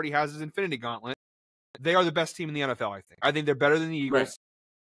Brock Purdy has his Infinity Gauntlet, they are the best team in the NFL. I think they're better than the Eagles.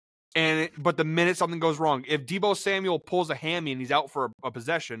 Right. But the minute something goes wrong, if Deebo Samuel pulls a hammy and he's out for a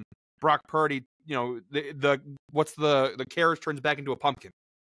possession, Brock Purdy, the carriage turns back into a pumpkin,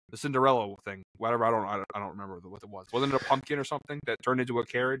 the Cinderella thing, whatever. I don't remember what it was. Wasn't it a pumpkin or something that turned into a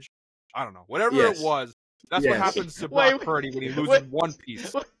carriage? I don't know. Whatever it was, that's what happens to Brock Purdy when he loses one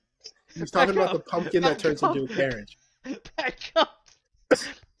piece. He's talking about the pumpkin that turns into a carriage. Back up.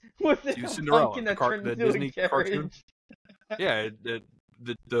 Cinderella, the Disney cartoon. Yeah,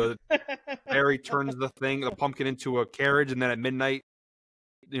 the fairy turns the pumpkin into a carriage, and then at midnight,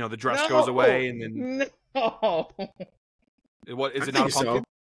 the dress goes away, and then what is it not a pumpkin?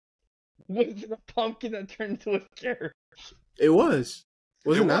 Was it a pumpkin that turned into a carriage? It was.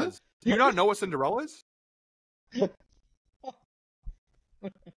 Wasn't it that? Was. Do you not know what Cinderella is?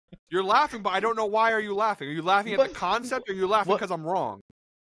 You're laughing, but I don't know why are you laughing. Are you laughing at the concept, or are you laughing because I'm wrong?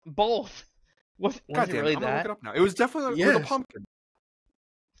 Both. Was it really I'm that? gonna look it up now. It was definitely a pumpkin.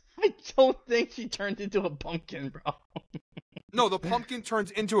 I don't think she turned into a pumpkin, bro. No, the pumpkin turns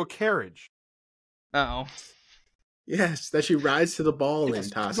into a carriage. Oh. Yes, that she rides to the ball in,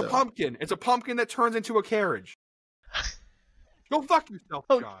 Tasso. It's a pumpkin. It's a pumpkin that turns into a carriage. Go fuck yourself,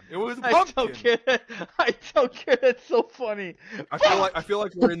 John. It was a pumpkin. I don't care. That's so funny. I feel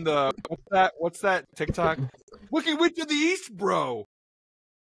like we're in the what's that TikTok? Wicked Witch of the East, bro.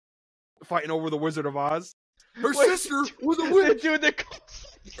 Fighting over the Wizard of Oz. Her sister was a witch.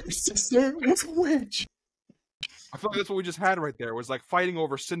 Her sister was a witch. I feel like that's what we just had right there. It was like fighting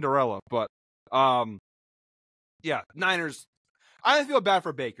over Cinderella. But yeah, Niners. I feel bad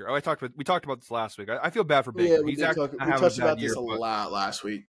for Baker. We talked about this last week. I feel bad for Baker. Yeah, we touched about this a lot last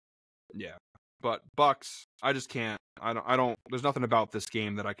week. Yeah, but Bucs, I just can't. I don't. There's nothing about this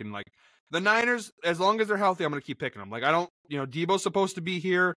game that I can like. The Niners, as long as they're healthy, I'm gonna keep picking them. Like I don't. Debo's supposed to be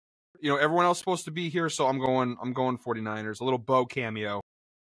here. Everyone else is supposed to be here, so I'm going 49ers. A little Bo cameo.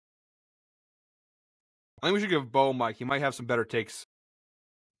 I think we should give Bo a mic. He might have some better takes.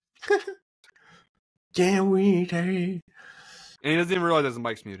 Can we take? And he doesn't even realize his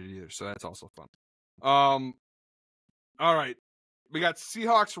mic's muted either, so that's also fun. All right. We got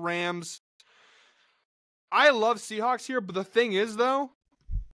Seahawks, Rams. I love Seahawks here, but the thing is, though,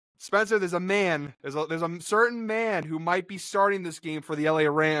 Spencer, there's a certain man who might be starting this game for the LA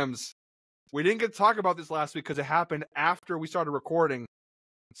Rams. We didn't get to talk about this last week because it happened after we started recording.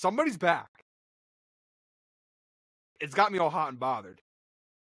 Somebody's back. It's got me all hot and bothered.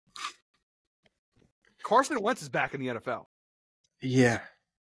 Carson Wentz is back in the NFL. Yeah.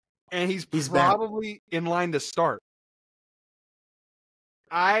 And he's probably in line to start.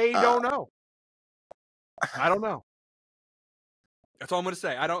 I don't know. I don't know. That's all I'm going to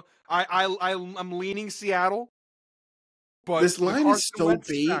say. I'm leaning Seattle. But This line is so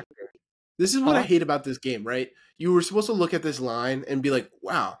bait. This is what I hate about this game, right? You were supposed to look at this line and be like,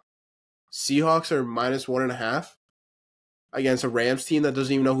 wow, Seahawks are minus 1.5 against a Rams team that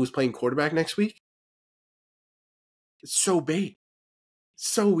doesn't even know who's playing quarterback next week. It's so bait.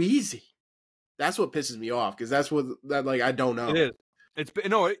 So easy. That's what pisses me off because that's what I don't know. It is.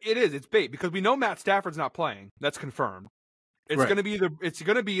 It is. It's bait because we know Matt Stafford's not playing. That's confirmed. It's going to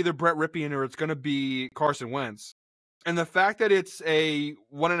be either Brett Ripien or it's going to be Carson Wentz. And the fact that it's a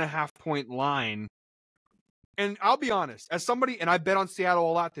 1.5 point line, and I'll be honest, as somebody, and I bet on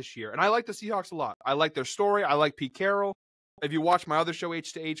Seattle a lot this year, and I like the Seahawks a lot. I like their story. I like Pete Carroll. If you watch my other show,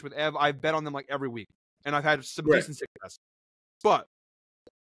 H to H with Ev, I bet on them like every week, and I've had some decent success. But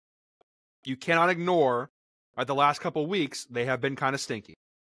you cannot ignore, the last couple of weeks, they have been kind of stinky.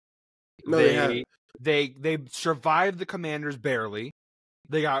 No, they survived the Commanders barely.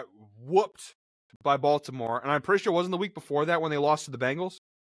 They got whooped by Baltimore, and I'm pretty sure it wasn't the week before that when they lost to the Bengals.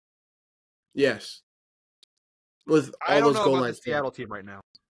 Yes, with all I don't those know goal about lines. the Seattle team right now.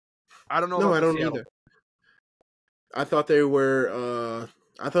 I don't know. No, about I don't Seattle. either. I thought they were.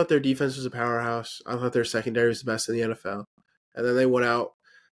 I thought their defense was a powerhouse. I thought their secondary was the best in the NFL. And then they went out.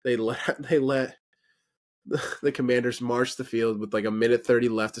 They let the Commanders march the field with like a minute 30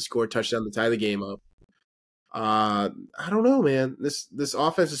 left to score a touchdown to tie the game up. I don't know, man. This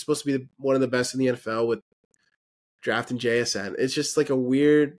offense is supposed to be one of the best in the NFL with drafting JSN. It's just like a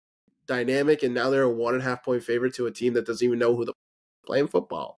weird dynamic, and now they're a 1.5 point favorite to a team that doesn't even know who playing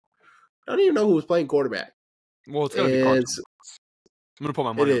football. I don't even know who's playing quarterback. Well, it's going to be Carson. I'm going to put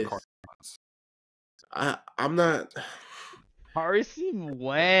my money on Carson. I'm not. Carson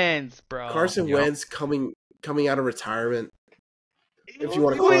Wentz, bro. Carson Wentz coming out of retirement. If you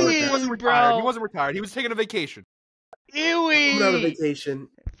want to call it, he wasn't retired. He wasn't retired. He was taking a vacation. Coming out of vacation.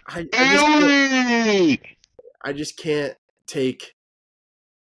 I just can't take.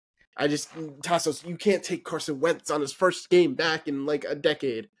 Tassos, you can't take Carson Wentz on his first game back in like a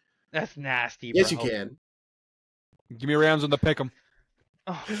decade. That's nasty, bro. Yes, you can. Give me Rams on the pick 'em.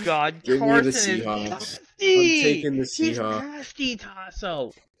 Oh, God. Give Carson me the Seahawks. nasty. I'm taking the Seahawks. He's nasty,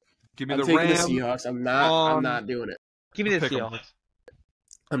 Tasso. Give me I'm the taking Rams. the Seahawks. I'm not doing it. Give me the Seahawks.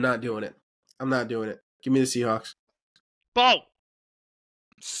 I'm not doing it. Give me the Seahawks. Bo!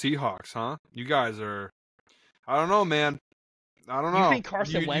 Seahawks, huh? You guys are. I don't know, man. I don't know. You think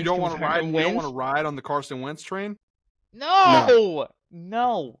Carson Wentz you don't want to ride? wins? You don't want to ride on the Carson Wentz train? No.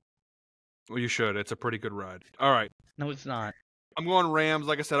 Well, you should. It's a pretty good ride. All right. No, it's not. I'm going Rams.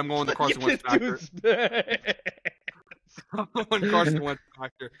 Like I said, I'm going the Carson Wentz factor. I'm going Carson Wentz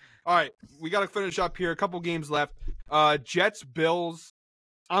factor. All right, we got to finish up here. A couple games left. Jets, Bills.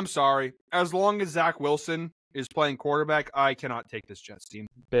 I'm sorry. As long as Zach Wilson is playing quarterback, I cannot take this Jets team.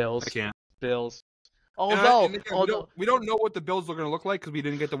 Bills. I can't. Bills. We don't know what the Bills are going to look like because we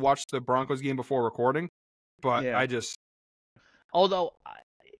didn't get to watch the Broncos game before recording. But yeah. Although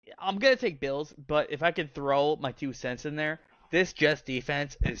I'm going to take Bills, but if I could throw my 2 cents in there, this Jets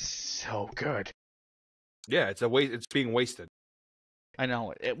defense is so good. Yeah, it's being wasted. I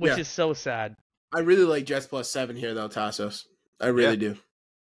know, which is so sad. I really like Jets +7 here, though, Tassos. I really do.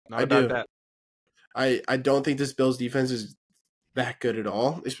 Not a bad bet. I don't think this Bills defense is that good at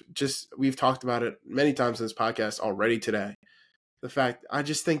all. It's just, we've talked about it many times in this podcast already today. I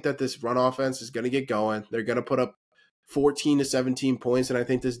just think that this run offense is going to get going. They're going to put up 14 to 17 points, and I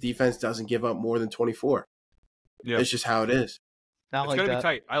think this defense doesn't give up more than 24. Yeah. It's just how it is. It's going to be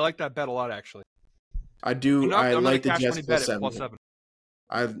tight. I like that bet a lot, actually. I do. I like the Jets +7.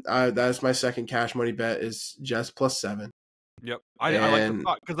 +7. That's my second cash money bet is Jets +7. Yep. I like the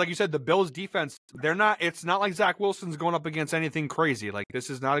thought because, like you said, the Bills' defense, they're not. It's not like Zach Wilson's going up against anything crazy. Like, this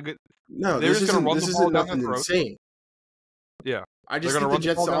is not a good. No, they're just going to run the ball down their throat. Insane. Yeah. I just think the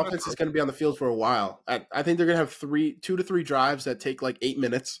Jets' offense is going to be on the field for a while. I think they're going to have 2 to 3 drives that take like 8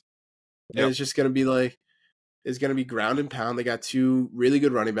 minutes. And it's just going to be like, it's going to be ground and pound. They got 2 really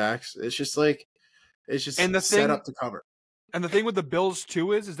good running backs. It's just set up to cover. And the thing with the Bills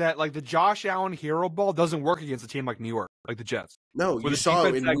too is that like the Josh Allen hero ball doesn't work against a team like New York, like the Jets. No, you saw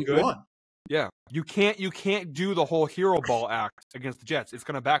it in week 1. Yeah, you can't do the whole hero ball act against the Jets. It's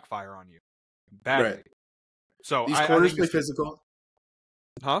going to backfire on you badly. Right. So these corners play physical.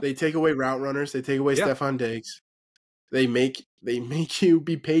 Huh? They take away route runners. They take away Stephon Diggs. They make you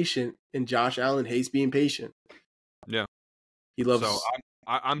be patient, and Josh Allen hates being patient. Yeah, he loves. So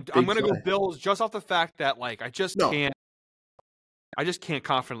I'm going to go Bills just off the fact that like I just can't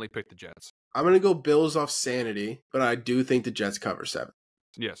confidently pick the Jets. I'm going to go Bills off sanity, but I do think the Jets cover 7.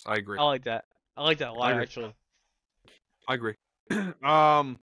 Yes, I agree. I like that. I like that a lot, agree. actually. I agree.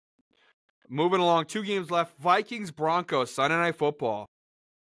 Moving along, 2 games left. Vikings, Broncos, Sunday Night Football.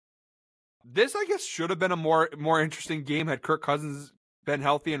 This, I guess, should have been a more interesting game had Kirk Cousins been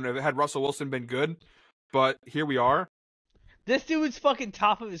healthy and had Russell Wilson been good. But here we are. This dude's fucking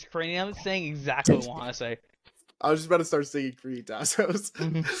top of his cranium saying exactly what I want to say. I was just about to start singing for you, Tassos.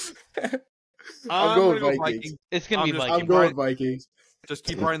 I'm going gonna go Vikings. It's going to be just- Vikings. I'm going Vikings. Just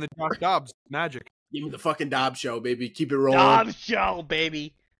keep riding the Josh Dobbs magic. Give me the fucking Dobbs show, baby. Keep it rolling. Dobbs show,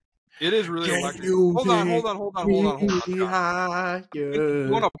 baby. It is really Can electric. you Hold on. be higher? You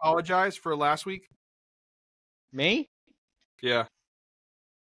want to apologize for last week? Me? Yeah.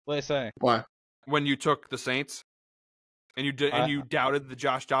 What did I say? Why? When you took the Saints and you doubted the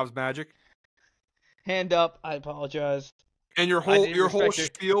Josh Dobbs magic. Hand up. I apologize. And your I whole didn't respect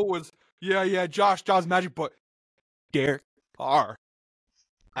it. spiel was Josh Dobbs magic, but Derek Carr.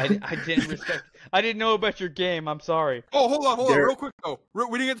 I didn't respect. I didn't know about your game. I'm sorry. Oh, hold on, Derek- real quick though. We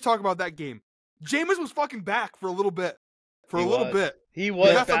didn't get to talk about that game. Jameis was fucking back for a little bit. He was. He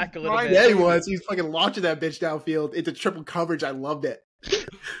was Yeah, back a little Brian- bit. Yeah, he was. He was fucking launching that bitch downfield into triple coverage. I loved it.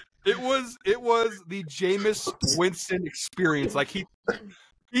 It was the Jameis Winston experience. Like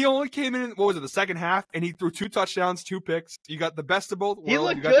he only came in what was it, the second half, and he threw 2 touchdowns, 2 picks. You got the best of both worlds. He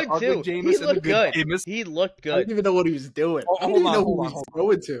looked you got the good ugly too. Jameis He and the looked good. Jameis. He looked I good. didn't even know what he was doing. Oh, I didn't even know hold who on, he was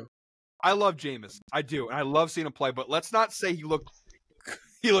going to. I love Jameis. I do. And I love seeing him play, but let's not say he looked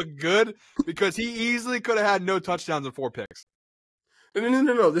good because he easily could have had no touchdowns and 4 picks.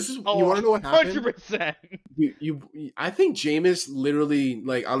 No. This is you want to know what happened? 100%. I think Jameis literally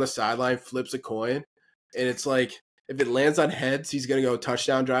like on the sideline flips a coin, and it's like if it lands on heads, he's gonna go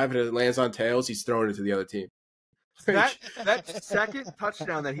touchdown drive, and if it lands on tails, he's throwing it to the other team. That second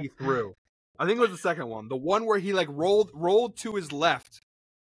touchdown that he threw, I think it was the second one, the one where he like rolled to his left,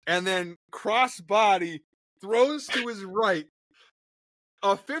 and then cross body throws to his right,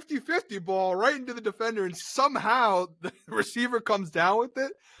 a 50-50 ball right into the defender, and somehow the receiver comes down with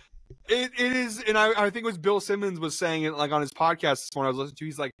it. It is, and I think it was Bill Simmons was saying it like on his podcast this morning I was listening to.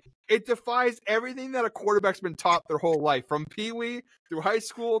 He's like, it defies everything that a quarterback's been taught their whole life, from Pee-wee through high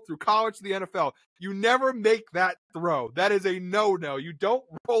school, through college to the NFL. You never make that throw. That is a no-no. You don't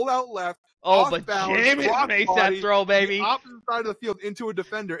roll out left. Oh, off but balance, Jameis cross makes body, that throw, baby. the opposite side of the field into a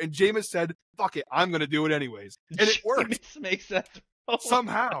defender, and Jameis said, "Fuck it, I'm going to do it anyways," and it worked Jameis makes that throw.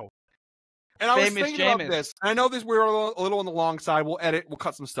 somehow. And I was Famous thinking Jameis. about this. I know we're a little on the long side. We'll edit. We'll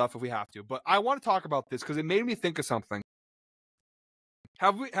cut some stuff if we have to. But I want to talk about this because it made me think of something.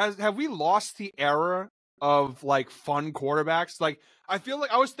 Have we lost the era of like fun quarterbacks? Like I feel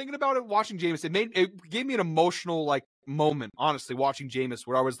like I was thinking about it watching Jameis. It gave me an emotional like moment, honestly, watching Jameis,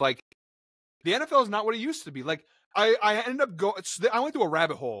 where I was like, the NFL is not what it used to be. Like I ended up I went through a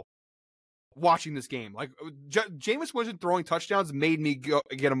rabbit hole watching this game. Like Jameis wasn't throwing touchdowns, made me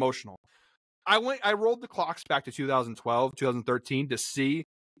get emotional. I rolled the clocks back to 2012, 2013 to see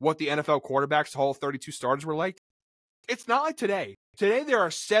what the NFL quarterbacks, all 32 starters were like. It's not like today. Today there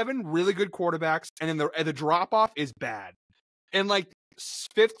are 7 really good quarterbacks, and then the drop off is bad. And like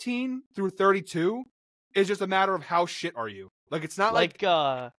 15 through 32 is just a matter of how shit are you. Like it's not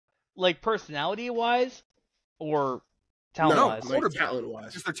like personality wise or talent wise. like talent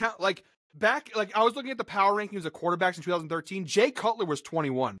wise. just their talent. Like back, like I was looking at the power rankings of quarterbacks in 2013. Jay Cutler was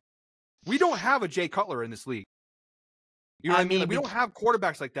 21. We don't have a Jay Cutler in this league. You know what I mean? Like, we don't have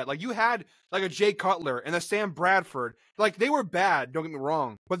quarterbacks like that. Like you had like a Jay Cutler and a Sam Bradford. Like they were bad, don't get me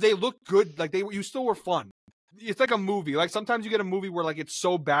wrong, but they looked good. Like you still were fun. It's like a movie. Like sometimes you get a movie where like it's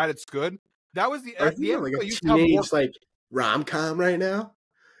so bad it's good. That was the Like a teenage like rom-com right now.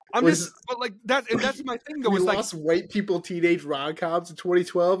 But like that's my thing though. We Is like lost white people teenage rom-coms in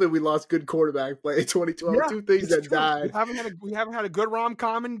 2012, and we lost good quarterback play in 2012. Yeah, 2 things that true. died. We haven't had a good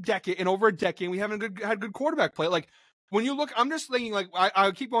rom-com in over a decade. We haven't had good quarterback play. Like when you look, I'm just thinking like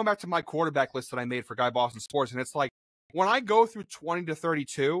I keep going back to my quarterback list that I made for Guy Boston Sports, and it's like when I go through 20 to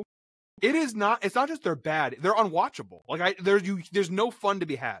 32, it's not just they're bad, they're unwatchable. Like there's no fun to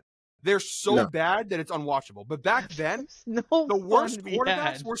be had. They're so bad that it's unwatchable. But back then, the worst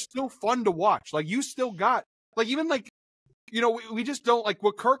quarterbacks were still fun to watch. Like you still got like even like we just don't like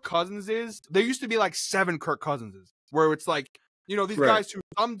what Kirk Cousins is. There used to be like 7 Kirk Cousinses where it's like these guys who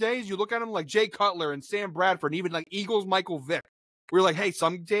some days you look at them like Jay Cutler and Sam Bradford and even like Eagles Michael Vick. We're like, hey,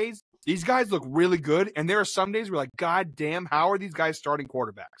 some days these guys look really good, and there are some days we're like, God damn, how are these guys starting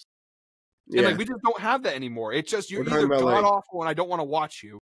quarterbacks? Yeah. And like we just don't have that anymore. It's just you're either god awful and I don't want to watch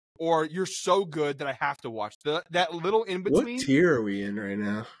you, or you're so good that I have to watch. That little in between. What tier are we in right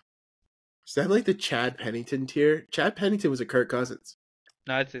now? Is that like the Chad Pennington tier? Chad Pennington was a Kirk Cousins.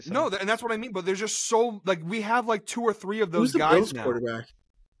 No, I'd say so. No, and that's what I mean. But there's just so like we have like 2 or 3 of those Who's the guys Bills now. quarterback?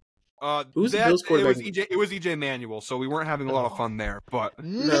 Who's the Bills quarterback? It was EJ Manuel, so we weren't having a lot of fun there. But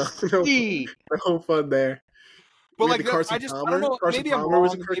No fun there. But We like had I don't know. Carson Maybe I'm Palmer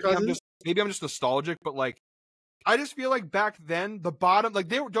was wrong. it Kirk Cousins? Maybe I'm just nostalgic. But like, I just feel like back then the bottom, like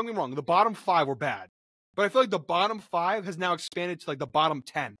don't get me wrong, the bottom 5 were bad, but I feel like the bottom 5 has now expanded to like the bottom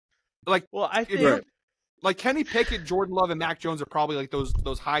 10. Like, well, I think like Kenny Pickett, Jordan Love, and Mac Jones are probably like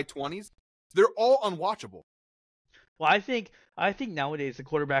those high 20s. They're all unwatchable. Well, I think nowadays the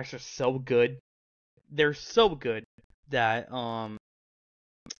quarterbacks are so good. They're so good that where am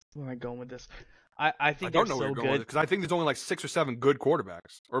I going with this? I think I don't they're know where so you're going good with it because I think there's only like 6 or 7 good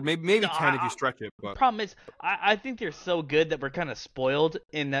quarterbacks, or maybe 10 if you stretch it. But problem is, I think they're so good that we're kind of spoiled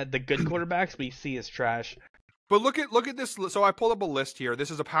in that the good quarterbacks we see as trash. But look at this. So I pulled up a list here. This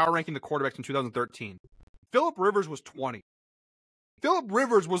is a power ranking the quarterbacks in 2013. Phillip Rivers was 20. Phillip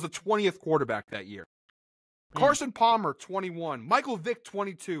Rivers was the 20th quarterback that year. Carson Palmer 21. Michael Vick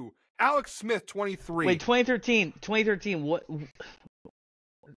 22. Alex Smith 23. Wait, 2013. What?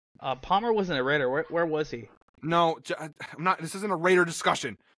 Palmer wasn't a Raider. Where was he? No, I'm not. This isn't a Raider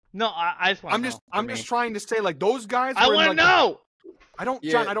discussion. No, I just want to know. I'm just trying to say like those guys. I want to know. I don't,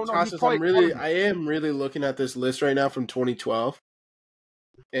 Yeah, John. I don't know. Tassos, I am really looking at this list right now from 2012,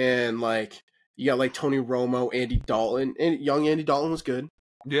 and like you got like Tony Romo, Andy Dalton, and young Andy Dalton was good.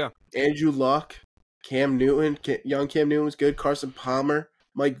 Yeah. Andrew Luck, Cam Newton, young Cam Newton was good. Carson Palmer,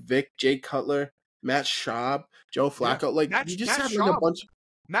 Mike Vick, Jay Cutler, Matt Schaub, Joe Flacco. Yeah. Like you just have like a bunch.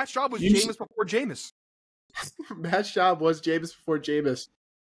 Matt Schaub was Jameis before Jameis. Matt Schaub was Jameis before Jameis.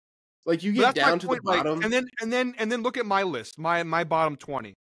 Like you get down to the bottom, like, and then look at my list, my bottom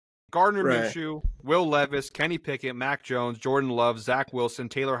 20: Gardner Minshew, Will Levis, Kenny Pickett, Mac Jones, Jordan Love, Zach Wilson,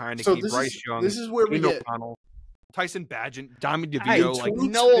 Taylor Heineke, Bryce Young. This is where we get O'Connell, Tyson Bagent, Dami DeVito. Like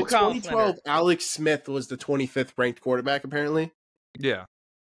no O'Connell. 2012, Alex Smith was the 25th ranked quarterback. Apparently, yeah.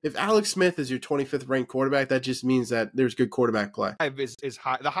 If Alex Smith is your 25th ranked quarterback, that just means that there's good quarterback play. Is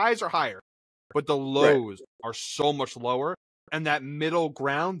high. The highs are higher, but the lows are so much lower. And that middle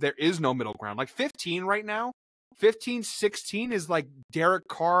ground, there is no middle ground. Like 15 right now, 15, 16 is like Derek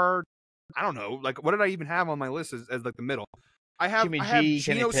Carr. I don't know. Like, what did I even have on my list as like the middle? I have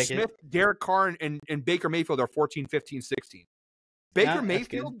Geno Smith, Derek Carr, and Baker Mayfield are 14, 15, 16. Baker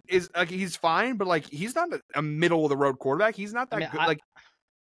Mayfield is like he's fine, but like he's not a middle of the road quarterback. He's not that good.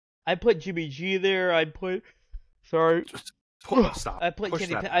 I put Jimmy G there. I put stop. I put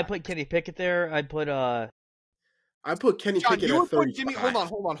Kenny Pickett there. I put Kenny Pickett at 35.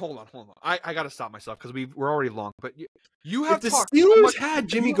 Hold on. I got to stop myself because we're already long. But you have if the Steelers had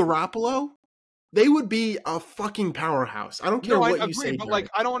Jimmy Garoppolo, they would be a fucking powerhouse. I don't care what you say. But like,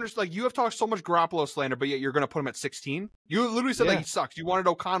 I don't understand. Like, you have talked so much Garoppolo slander, but yet you're going to put him at 16. You literally said like he sucks. You wanted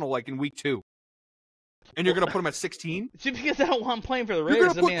O'Connell like in week 2, and you're going to put him at 16. Just because I don't want him playing for the Raiders.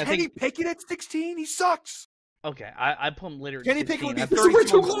 You're going to put Kenny Pickett at 16 He sucks. Okay, I put him literally. Kenny Pickett would be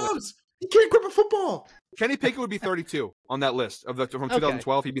 32 gloves. He can't grip a football. Kenny Pickett would be 32 on that list from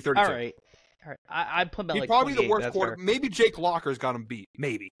 2012. He'd be 32. All right. I put him at He's like probably the worst quarter. Maybe Jake Locker's got him beat.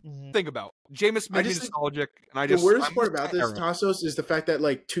 Maybe. Mm-hmm. Think about Jameis made me nostalgic, and the worst part about this, Tassos, is the fact that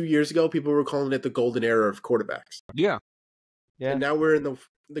like 2 years ago people were calling it the golden era of quarterbacks. Yeah. And now we're in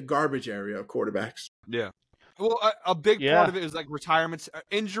the garbage area of quarterbacks. Yeah. Well, a big part of it is like retirements,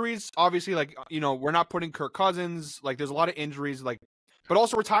 injuries. Obviously, like we're not putting Kirk Cousins. Like, there's a lot of injuries. Like. But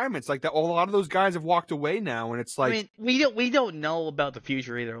also retirements, like that. A lot of those guys have walked away now, and it's like I mean, we don't know about the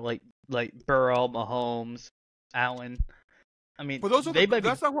future either. Like Burrow, Mahomes, Allen. I mean, but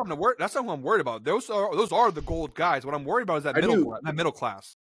that's not who I'm worried. That's not who I'm worried about. Those are the gold guys. What I'm worried about is that middle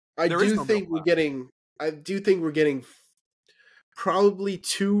class. I do think we're getting probably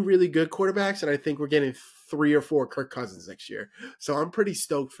 2 really good quarterbacks, and I think we're getting 3 or 4 Kirk Cousins next year. So I'm pretty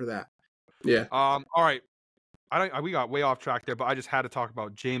stoked for that. Yeah. All right. We got way off track there, but I just had to talk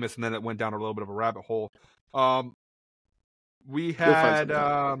about Jameis, and then it went down a little bit of a rabbit hole. We had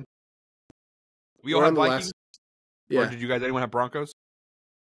we all had Vikings. Yeah. Or did you guys anyone have Broncos?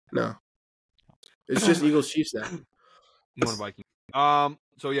 No. It's just Eagles Chiefs now. You want Vikings.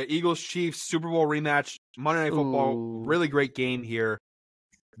 So yeah, Eagles Chiefs Super Bowl rematch, Monday Night Football. Ooh. Really great game here.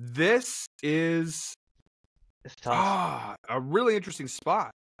 This is a really interesting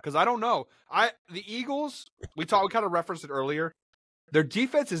spot. Because I don't know. The Eagles, we kind of referenced it earlier. Their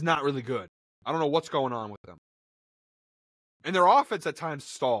defense is not really good. I don't know what's going on with them. And their offense at times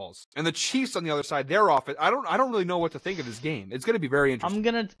stalls. And the Chiefs on the other side, their offense, I don't really know what to think of this game. It's going to be very interesting.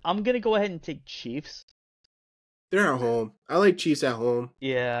 I'm gonna go ahead and take Chiefs. They're at home. I like Chiefs at home.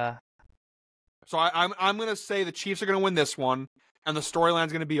 Yeah. So I'm going to say the Chiefs are going to win this one. and the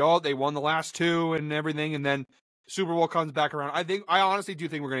storyline's going to be, oh, they won the last two and everything, and then Super Bowl comes back around. I honestly do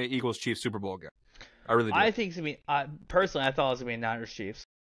think we're going to Eagles Chiefs Super Bowl again. I really do. I think it's going to be, personally, I thought it was going to be Niners Chiefs.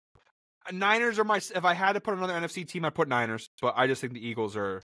 Niners are if I had to put another NFC team, I'd put Niners, but I just think the Eagles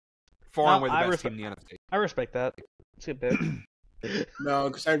are far and away the best team in the NFC. I respect that. It's a good pick. No,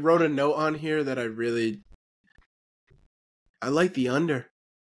 because I wrote a note on here that I like the under.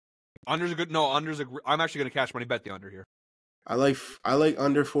 I'm actually going to cash money bet the under here. I like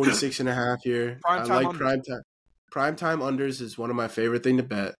under 46.5 here. I like prime time. Prime time unders is one of my favorite thing to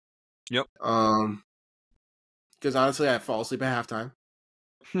bet. Yep. Because honestly, I fall asleep at halftime.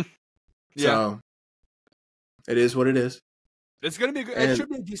 Yeah. So it is what it is. It's gonna be. It should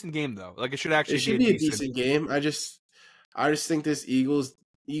be a decent game though. Like it should actually be a decent game. I just think this Eagles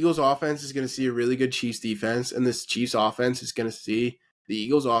offense is gonna see a really good Chiefs defense, and this Chiefs offense is gonna see the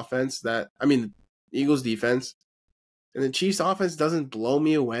Eagles Eagles defense, and the Chiefs offense doesn't blow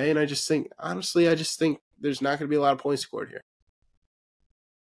me away. And I just think there's not gonna be a lot of points scored here.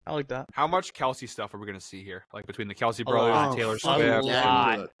 I like that. How much Kelsey stuff are we going to see here? Like between the Kelsey brothers and Taylor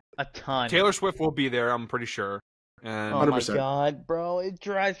Swift? A ton. Taylor Swift will be there, I'm pretty sure. And 100%. My God, bro. It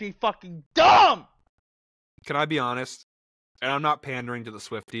drives me fucking dumb! Can I be honest? And I'm not pandering to the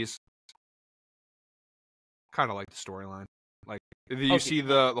Swifties. Kind of like the storyline. Like, you see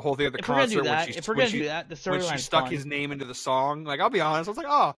the whole thing at the concert if we're going to do that, the storyline when she stuck his name into the song. Like, I'll be honest, I was like,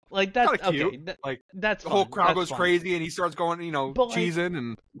 oh, like that's cute. Okay, like, that's the whole crowd that's goes fun. crazy, and he starts going, cheesing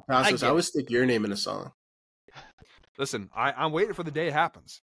and. I would stick your name in a song. Listen, I'm waiting for the day it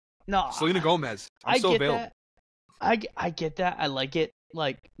happens. No, Selena Gomez. I'm still available. I get that. I like it.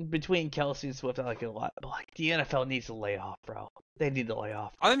 Like between Kelsey and Swift, I like it a lot. But like the NFL needs to lay off, bro. They need to lay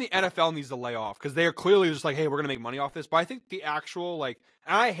off. I think the NFL needs to lay off because they are clearly just like, hey, we're gonna make money off this. But I think the actual and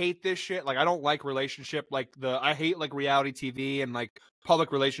I hate this shit. Like I don't like relationship. I hate reality TV and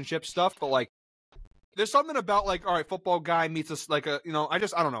public relationship stuff. But there's something about all right, football guy meets us I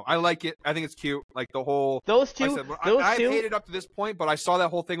don't know. I like it. I think it's cute. Like the whole those two. I've hated up to this point, but I saw that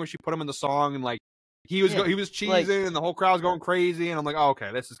whole thing where she put him in the song and he was cheesing and the whole crowd was going crazy and I'm like, oh,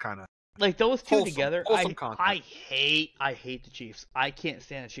 okay, this is kind of those two together. I hate the Chiefs. I can't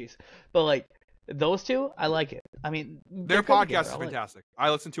stand the Chiefs. But those two, I like it. I mean, their podcast is fantastic.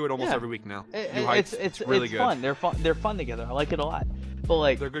 I listen to it almost every week now. It's really good. Fun. They're fun together. I like it a lot.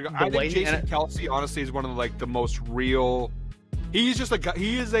 But they're good. I think Jason Kelsey honestly is one of the most real. He's just a guy.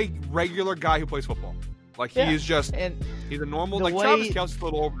 He is a regular guy who plays football. He is just. And he's a normal. Travis Kelsey's a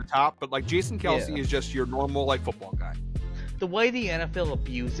little over the top, but Jason Kelsey is just your normal football guy. The way the NFL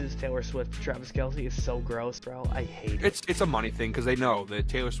abuses Taylor Swift for Travis Kelsey is so gross, bro. I hate it. It's a money thing because they know that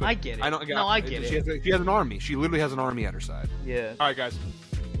Taylor Swift. I get it. I get it. She has an army. She literally has an army at her side. Yeah. All right, guys.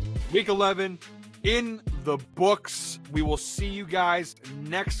 Week 11 in the books. We will see you guys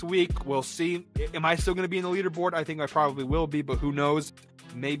next week. We'll see. Am I still going to be in the leaderboard? I think I probably will be, but who knows?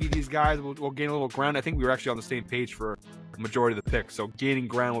 Maybe these guys will gain a little ground. I think we were actually on the same page for the majority of the picks, so gaining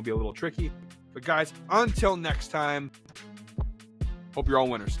ground will be a little tricky. But guys, until next time, hope you're all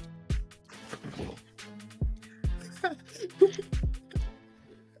winners.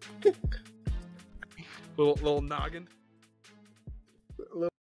 little noggin.